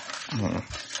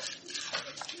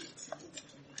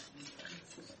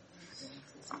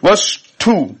 Verse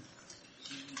 2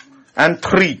 and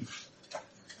 3.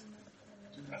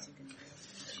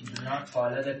 Do not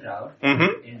follow the crowd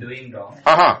in doing wrong.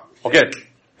 Okay.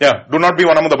 Yeah, do not be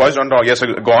one among the boys. Don't. Yes,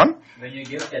 go on. When you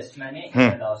give testimony in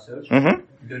a lawsuit,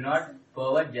 do not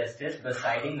pervert justice by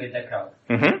siding with the crowd.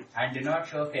 And do not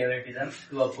show favoritism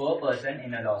to a poor person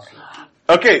in a lawsuit.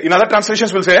 Okay, in other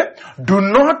translations will say, do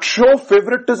not show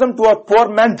favoritism to a poor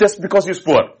man just because he is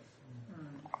poor.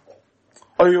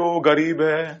 Ayo, garib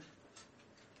hai.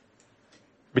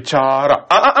 Bichara.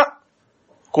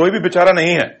 Koi bhi bichara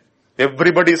nahi hai.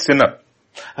 Everybody is sinner.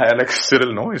 Like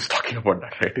Cyril, no, he's talking about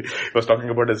that, right? He was talking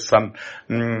about his son.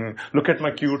 Look at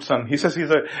my cute son. He says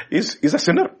he's a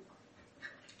sinner.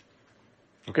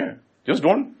 Okay.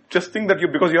 Just think that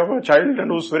because you have a child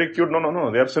and who's very cute.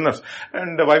 No, they are sinners.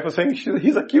 And the wife was saying,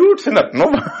 he's a cute sinner.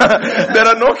 No, there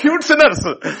are no cute sinners.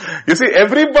 You see,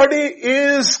 everybody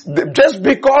is, just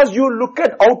because you look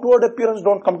at outward appearance,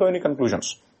 don't come to any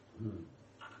conclusions.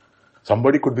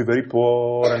 Somebody could be very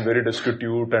poor and very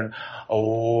destitute and,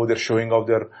 they're showing off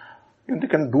their, they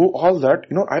can do all that.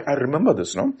 I remember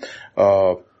this, no?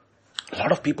 A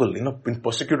lot of people, in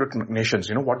persecuted nations,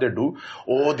 what they do?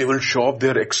 They will show off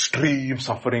their extreme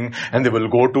suffering and they will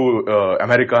go to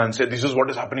America and say, this is what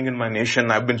is happening in my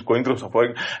nation. I've been going through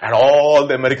suffering. And all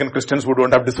the American Christians who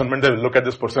don't have discernment, they will look at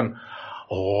this person.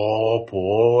 Oh,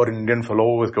 poor Indian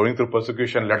fellow is going through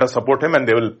persecution. Let us support him, and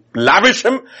they will lavish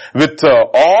him with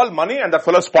all money, and that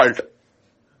fellow is spoiled.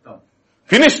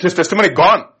 Finished. His testimony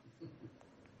gone.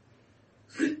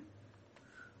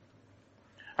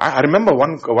 I remember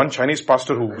one Chinese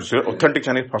pastor who was an authentic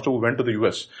Chinese pastor who went to the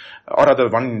US, or rather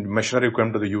one missionary who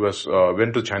came to the US,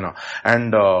 went to China,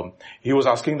 and he was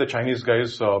asking the Chinese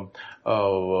guys, what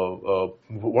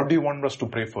do you want us to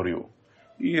pray for you?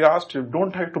 He asked,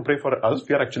 don't have to pray for us,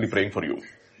 we are actually praying for you.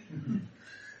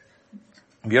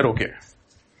 We are okay.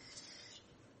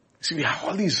 See, we have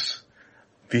all these,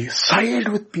 we side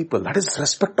with people, that is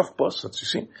respect of persons, you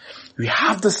see. We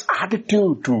have this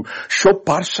attitude to show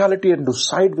partiality and to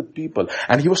side with people.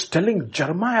 And he was telling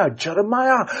Jeremiah,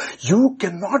 you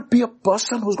cannot be a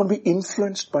person who's going to be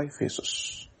influenced by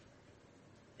faces.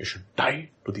 You should die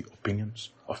to the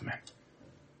opinions of men.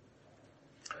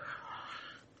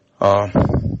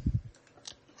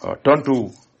 Turn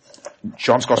to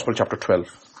John's Gospel chapter 12.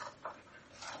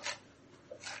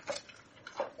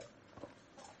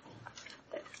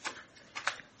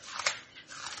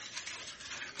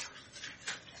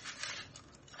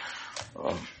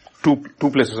 Two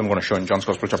places I'm going to show in John's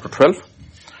Gospel chapter 12.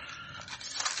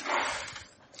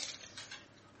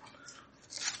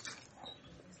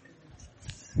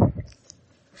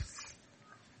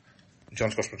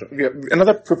 John's Gospel. We have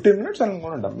another 15 minutes and I'm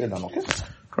going to be done, okay?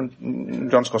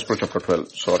 John's Gospel chapter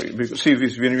 12. Sorry. See,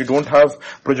 when we don't have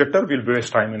projector, we'll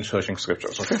waste time in searching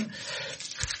scriptures, okay?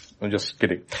 I'm just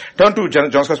kidding. Turn to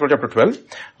John's Gospel chapter 12,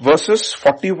 verses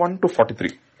 41 to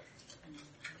 43.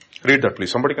 Read that,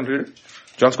 please. Somebody can read it.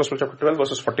 John's Gospel chapter 12,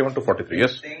 verses 41 to 43.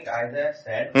 Yes? Thing Isaiah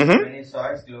said when he saw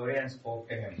his glory and spoke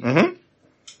to him.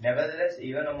 Nevertheless,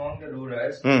 even among the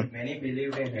rulers, many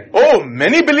believed in him. Oh,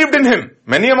 many believed in him.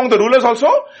 Many among the rulers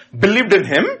also believed in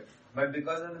him. But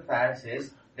because of the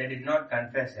Pharisees, they did not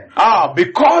confess him.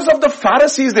 Because of the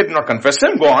Pharisees, they did not confess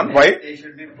him. Go on. Why? They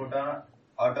should be put out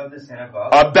of the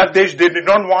synagogue. That they did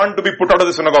not want to be put out of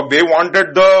the synagogue. They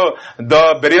wanted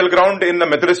the burial ground in the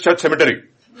Methodist Church cemetery.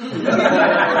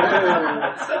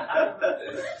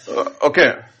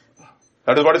 Okay.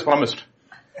 That is what is promised.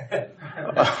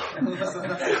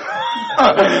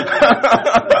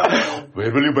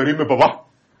 Where will you bury me, Papa?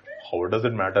 How does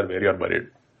it matter where you are buried?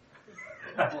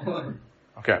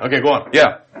 Okay, go on.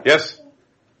 Yeah, yes.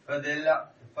 For they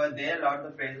loved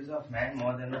the praises of men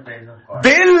more than the praise of God.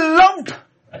 They loved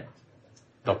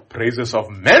the praises of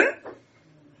men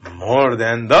more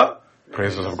than the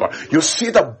praises of God. You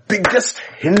see, the biggest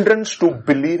hindrance to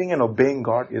believing and obeying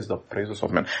God is the praises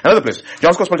of men. Another place,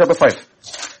 John's Gospel chapter 5.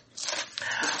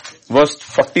 Verse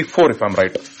 44, if I'm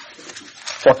right.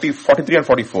 43 and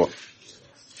 44.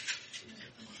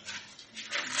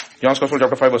 John's Gospel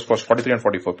chapter 5 verse 43 and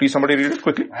 44. Please somebody read it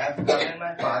quickly. I have come in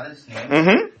my Father's name,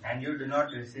 and you do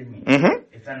not receive me.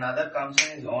 If another comes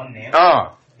in his own name,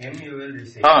 him you will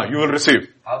receive. You will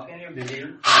receive. How can you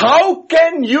believe? How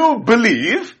can you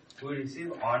believe? Who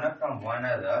receive honor from one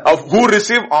another. Who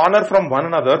receive honor from one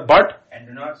another, but? And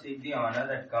do not seek the honor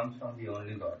that comes from the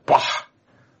only God.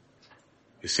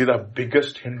 You see the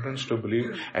biggest hindrance to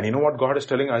believe. And you know what God is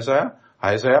telling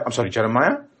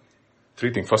Jeremiah?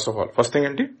 3 things. First of all, first thing,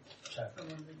 auntie?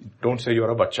 Don't say you're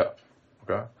a bacha.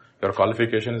 Okay? Your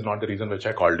qualification is not the reason which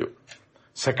I called you.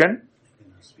 Second,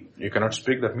 you cannot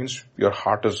speak. That means your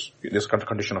heart is, this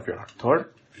condition of your heart.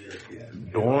 Third,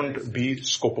 don't be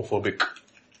scopophobic.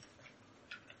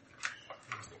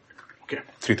 Okay,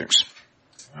 3 things.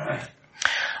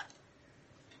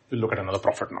 We'll look at another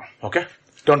prophet now. Okay?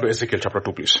 Turn to Ezekiel chapter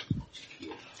 2, please.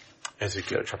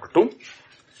 Ezekiel chapter 2.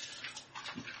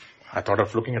 I thought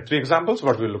of looking at 3 examples,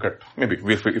 but we'll look at, maybe,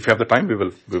 if we have the time, we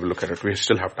will look at it. We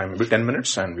still have time, maybe 10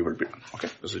 minutes, and we will be done. Okay?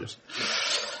 This is just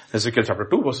Ezekiel chapter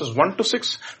 2, verses 1 to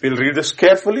 6. We'll read this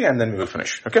carefully, and then we will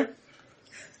finish. Okay?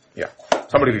 Yeah.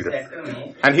 Somebody read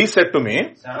it. And he said to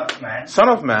me, Son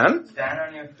of man, stand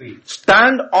on your feet.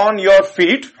 Stand on your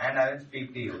feet. And I will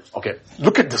speak to you. Okay.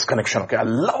 Look at this connection. Okay. I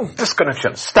love this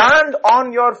connection. Stand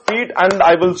on your feet and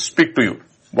I will speak to you.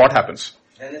 What happens?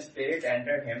 Then the Spirit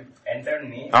entered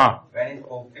me, when he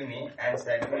spoke to me and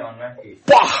set me on my feet.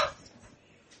 Bah!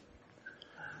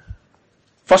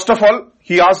 First of all,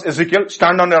 he asked Ezekiel,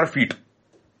 stand on your feet.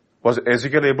 Was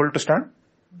Ezekiel able to stand?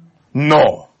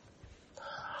 No.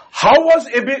 How was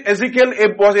Ezekiel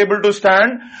able to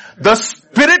stand? The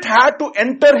Spirit had to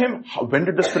enter him. When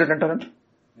did the Spirit enter him?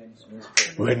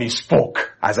 When he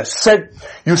spoke. As I said,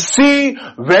 you see,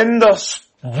 when the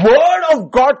Word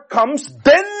of God comes,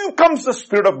 then comes the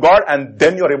Spirit of God, and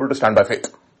then you are able to stand by faith.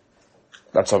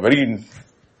 That's a very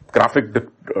graphic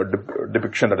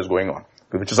depiction that is going on,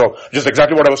 which is just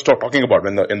exactly what I was talking about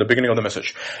in the beginning of the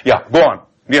message. Yeah, go on.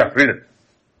 Yeah, read it.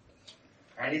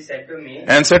 And he said to me,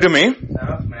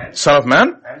 Son of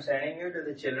man, I am sending you to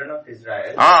the children of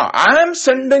Israel. I am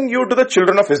sending you to the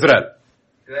children of Israel.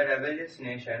 To a rebellious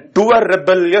nation. To a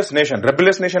rebellious nation.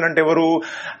 Rebellious nation ante evaru?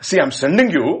 See, I'm sending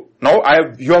you. Now,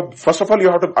 first of all, you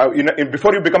have to,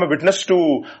 before you become a witness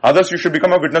to others, you should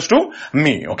become a witness to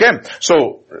me. Okay?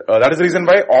 So, that is the reason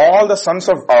why all the sons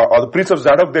of, or the priests of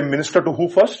Zadok, they minister to who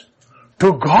first?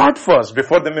 To God first,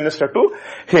 before they minister to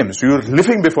Him. So you're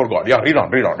living before God. Yeah, read on.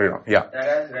 Yeah. That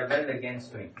has rebelled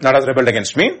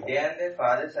against me. They and their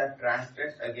fathers have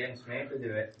transgressed against me to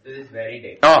this very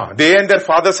day. They and their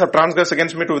fathers have transgressed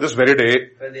against me to this very day.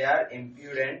 For they are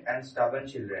impudent and stubborn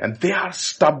children. And they are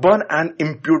stubborn and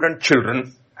impudent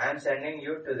children. I am sending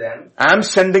you to them. And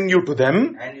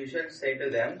you shall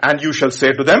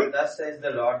say to them. Thus says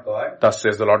the Lord God.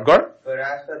 For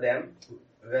as for them,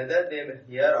 whether they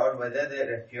hear or whether they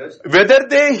refuse. For they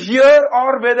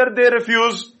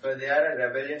are a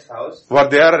rebellious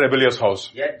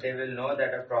house. Yet they will know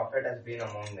that a prophet has been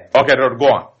among them. Okay, go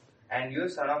on. And you,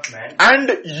 son of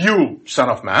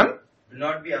man. Do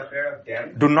not be afraid of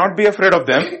them. Nor be afraid of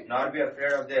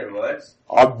their words.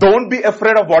 Don't be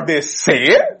afraid of what they say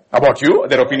about you,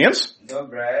 their opinions. Though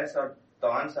briars or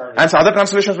thorns are. And so other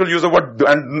translations will use the word,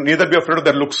 and neither be afraid of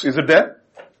their looks. Is it there?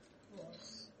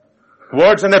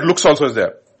 Words and that looks also is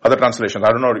there. Other translations.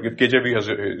 I don't know if KJV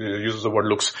uses the word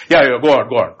looks. Yeah, go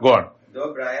on.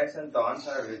 Though briars and thorns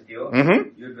are with you,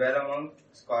 you dwell among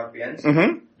scorpions.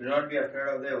 Do not be afraid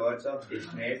of their words of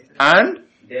dismay. And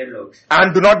their looks.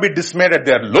 And do not be dismayed at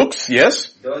their looks,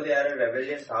 yes. Though they are a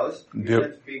rebellious house, you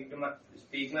shall speak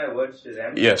my words to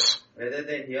them. Yes. Whether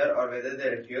they hear or whether they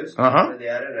refuse, for they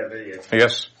are a rebellious.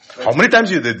 Yes. But how many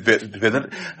times whether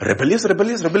rebellious?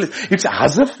 It's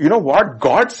as if, you know what,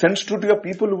 God sends to your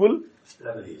people who will.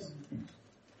 Rebellious.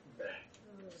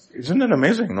 Isn't it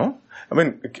amazing, no? I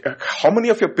mean, how many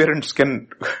of your parents can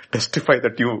testify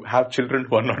that you have children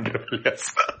who are not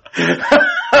rebellious?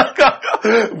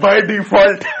 By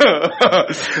default.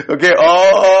 Okay,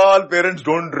 all parents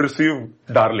don't receive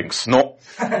darlings. No.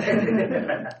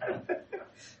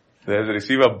 They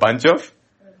receive a bunch of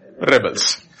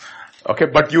rebels. Okay,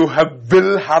 but you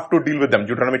will have to deal with them.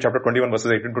 Deuteronomy chapter 21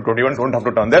 verses 18 to 21, don't have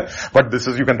to turn there, but this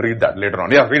is, you can read that later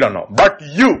on. Yeah, read on now. But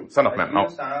you, son of man, now.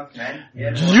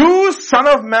 You, son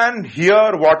of man,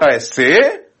 hear what I say.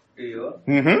 To you.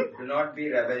 Do not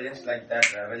be rebellious like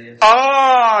that rebellious.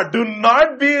 Do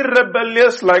not be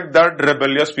rebellious like that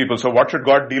rebellious people. So what should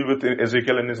God deal with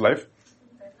Ezekiel in his life?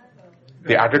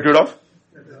 The attitude of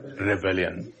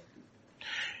rebellion.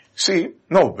 See,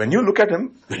 no, when you look at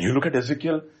him, when you look at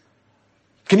Ezekiel,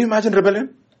 can you imagine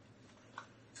rebellion?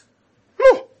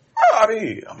 No. I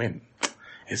mean,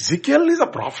 Ezekiel is a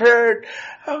prophet,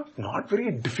 not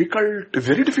very difficult to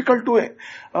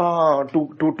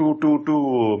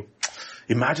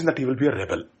imagine that he will be a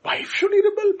rebel. Why should he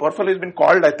rebel? Poor fellow has been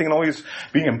called, I think now he's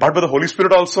being empowered by the Holy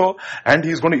Spirit also, and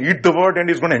he's going to eat the word and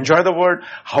he's going to enjoy the word.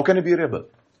 How can he be a rebel?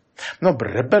 Now,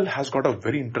 rebel has got a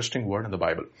very interesting word in the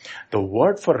Bible. The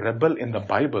word for rebel in the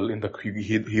Bible, in the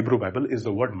Hebrew Bible, is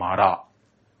the word mara.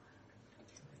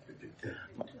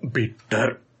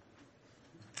 Bitter.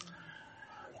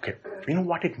 Okay, you know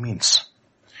what it means?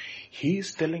 He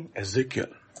is telling Ezekiel,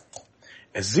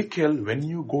 when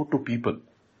you go to people,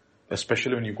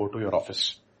 especially when you go to your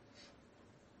office,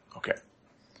 okay,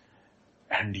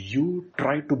 and you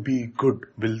try to be good,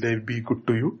 will they be good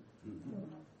to you?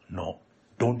 No.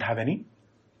 Don't have any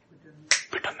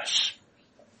bitterness.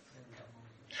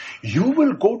 You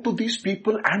will go to these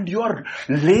people and you are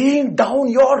laying down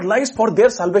your lives for their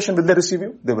salvation. Will they receive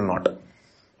you? They will not.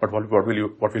 But what will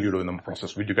you do in the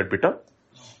process? Will you get bitter?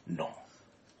 No.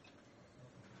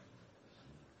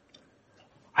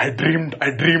 I dreamed,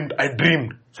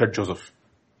 said Joseph.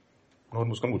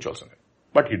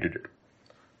 But he did it.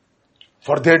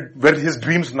 Were his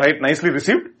dreams nicely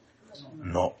received?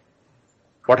 No.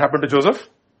 What happened to Joseph?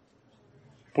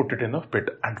 Put it in a pit.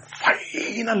 And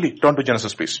finally, turn to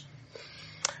Genesis, please.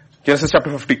 Genesis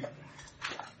chapter 50.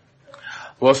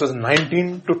 Verses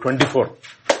 19 to 24.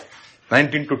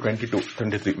 19 to 22,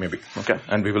 23 maybe. Okay.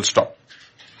 And we will stop.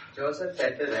 Joseph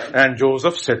said to them. And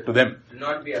Joseph said to them. Do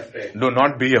not be afraid. Do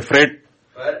not be afraid.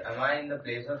 For am I in the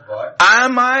place of God?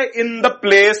 Am I in the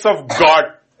place of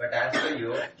God? But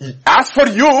as for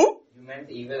you, you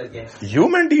meant evil against me. You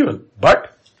meant evil.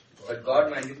 But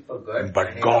God meant it for good.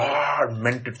 But God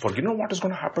meant it for good. You know what is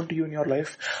going to happen to you in your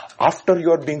life? After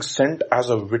you are being sent as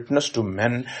a witness to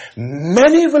men,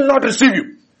 many will not receive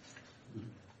you.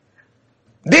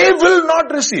 They will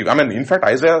not receive. I mean, in fact,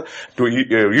 Isaiah,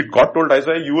 God told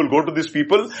Isaiah, you will go to these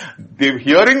people,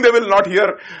 hearing they will not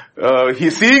hear,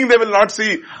 seeing they will not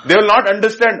see, they will not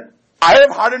understand. I have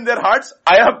hardened their hearts,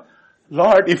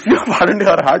 Lord, if you have hardened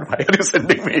your heart, why are you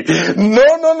sending me?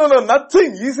 No,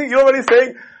 nothing. You see, you know what he's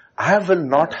saying? I will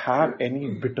not have any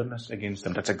bitterness against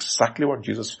them. That's exactly what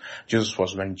Jesus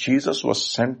was. When Jesus was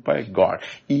sent by God,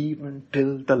 even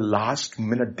till the last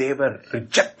minute, they were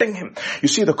rejecting him. You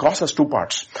see, the cross has two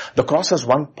parts. The cross has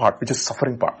one part, which is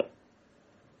suffering part.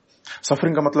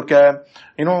 Suffering ka matlab kya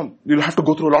hai? You'll have to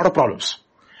go through a lot of problems.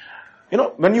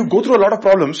 When you go through a lot of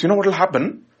problems, you know what will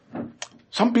happen?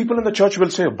 Some people in the church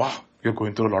will say, bah, you're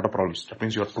going through a lot of problems. That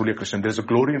means you're truly a Christian. There's a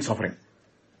glory in suffering.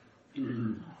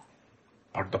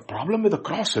 But the problem with the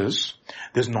cross is,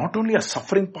 there's not only a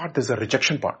suffering part, there's a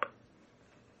rejection part.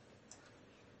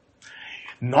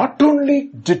 Not only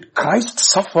did Christ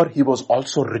suffer, he was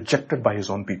also rejected by his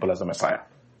own people as a Messiah.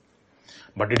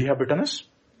 But did he have bitterness?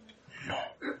 No.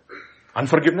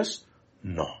 Unforgiveness?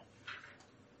 No.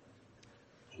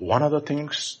 One of the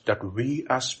things that we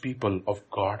as people of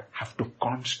God have to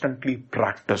constantly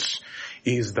practice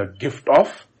is the gift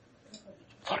of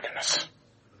forgiveness.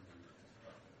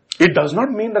 It does not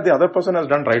mean that the other person has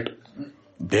done right.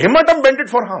 They might have meant it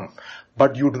for harm.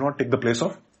 But you do not take the place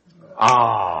of,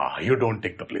 you don't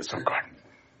take the place of God.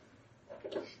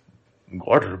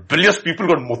 God, rebellious people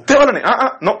got mutte wala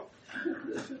nahi. No.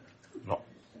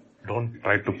 Don't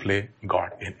try to play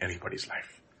God in anybody's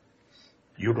life.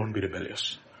 You don't be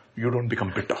rebellious. You don't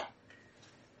become bitter.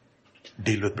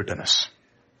 Deal with bitterness.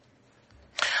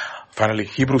 Finally,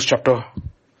 Hebrews chapter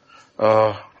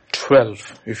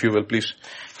 12, if you will please.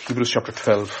 Hebrews chapter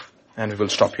 12, and we will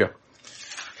stop here.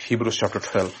 Hebrews chapter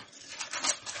 12.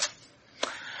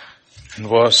 And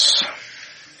verse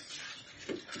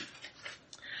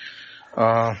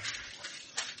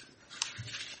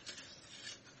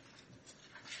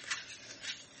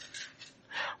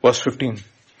 15.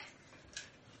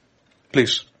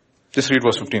 Please, just read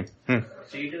verse 15.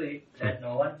 See to it that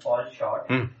no one falls short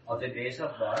of the grace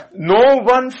of God. No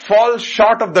one falls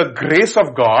short of the grace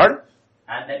of God.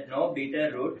 And that no bitter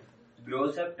root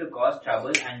grows up to cause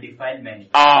trouble and defile many.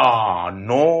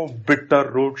 No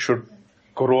bitter root should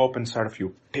grow up inside of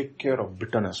you. Take care of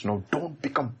bitterness. No, don't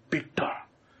become bitter.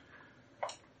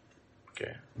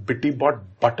 Okay. Bitty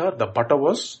bought butter. The butter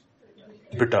was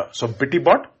bitter. So Bitty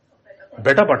bought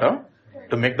better butter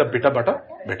to make the bitter butter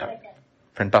better.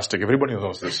 Fantastic. Everybody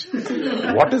knows this.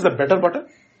 What is the better butter?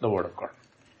 The word of God.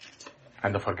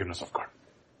 And the forgiveness of God.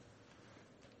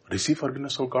 Receive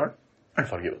forgiveness of God and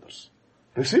forgive others.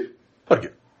 Receive,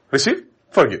 forgive. Receive,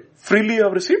 forgive. Freely you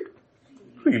have received,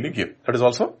 freely give. That is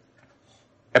also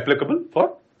applicable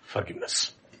for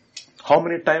forgiveness. How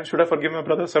many times should I forgive my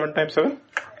brother? 7 times 7?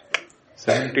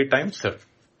 70 times 7.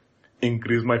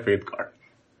 Increase my faith, God.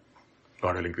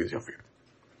 God will increase your faith.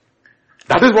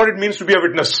 That is what it means to be a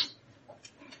witness.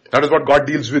 That is what God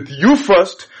deals with you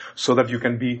first, so that you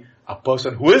can be a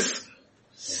person who is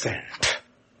sent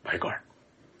by God.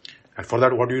 And for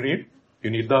that, what do you need? You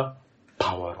need the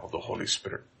power of the Holy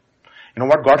Spirit. You know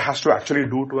what God has to actually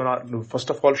do to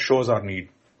first of all, shows our need.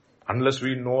 Unless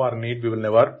we know our need, we will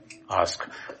never ask.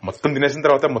 If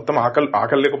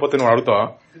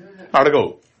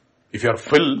you are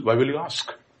filled, why will you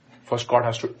ask? First, God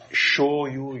has to show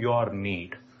you your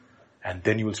need. And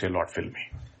then you will say, Lord, fill me.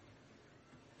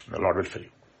 The Lord will fill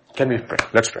you. Can we pray?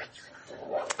 Let's pray.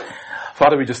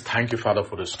 Father, we just thank you, Father,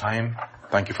 for this time.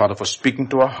 Thank you, Father, for speaking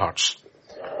to our hearts.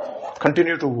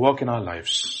 Continue to work in our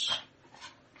lives.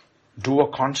 Do a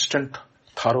constant,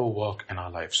 thorough work in our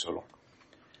lives, O Lord.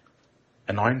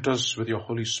 Anoint us with your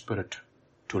Holy Spirit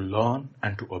to learn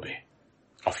and to obey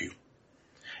of you.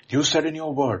 You said in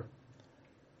your word,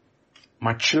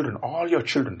 my children, all your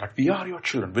children, that we are your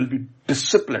children, will be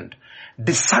disciplined,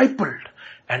 discipled,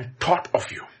 and taught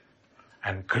of you.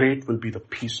 And great will be the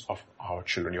peace of our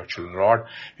children, your children. Lord,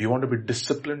 we want to be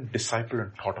disciplined, discipled,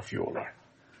 and taught of you, O Lord,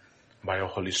 by your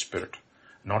Holy Spirit.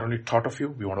 Not only taught of you,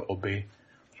 we want to obey.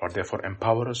 Lord, therefore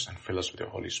empower us and fill us with your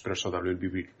Holy Spirit so that we'll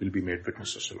be made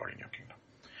witnesses, Lord, in your kingdom.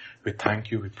 We thank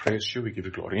you, we praise you, we give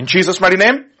you glory. In Jesus' mighty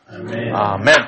name, Amen. Amen.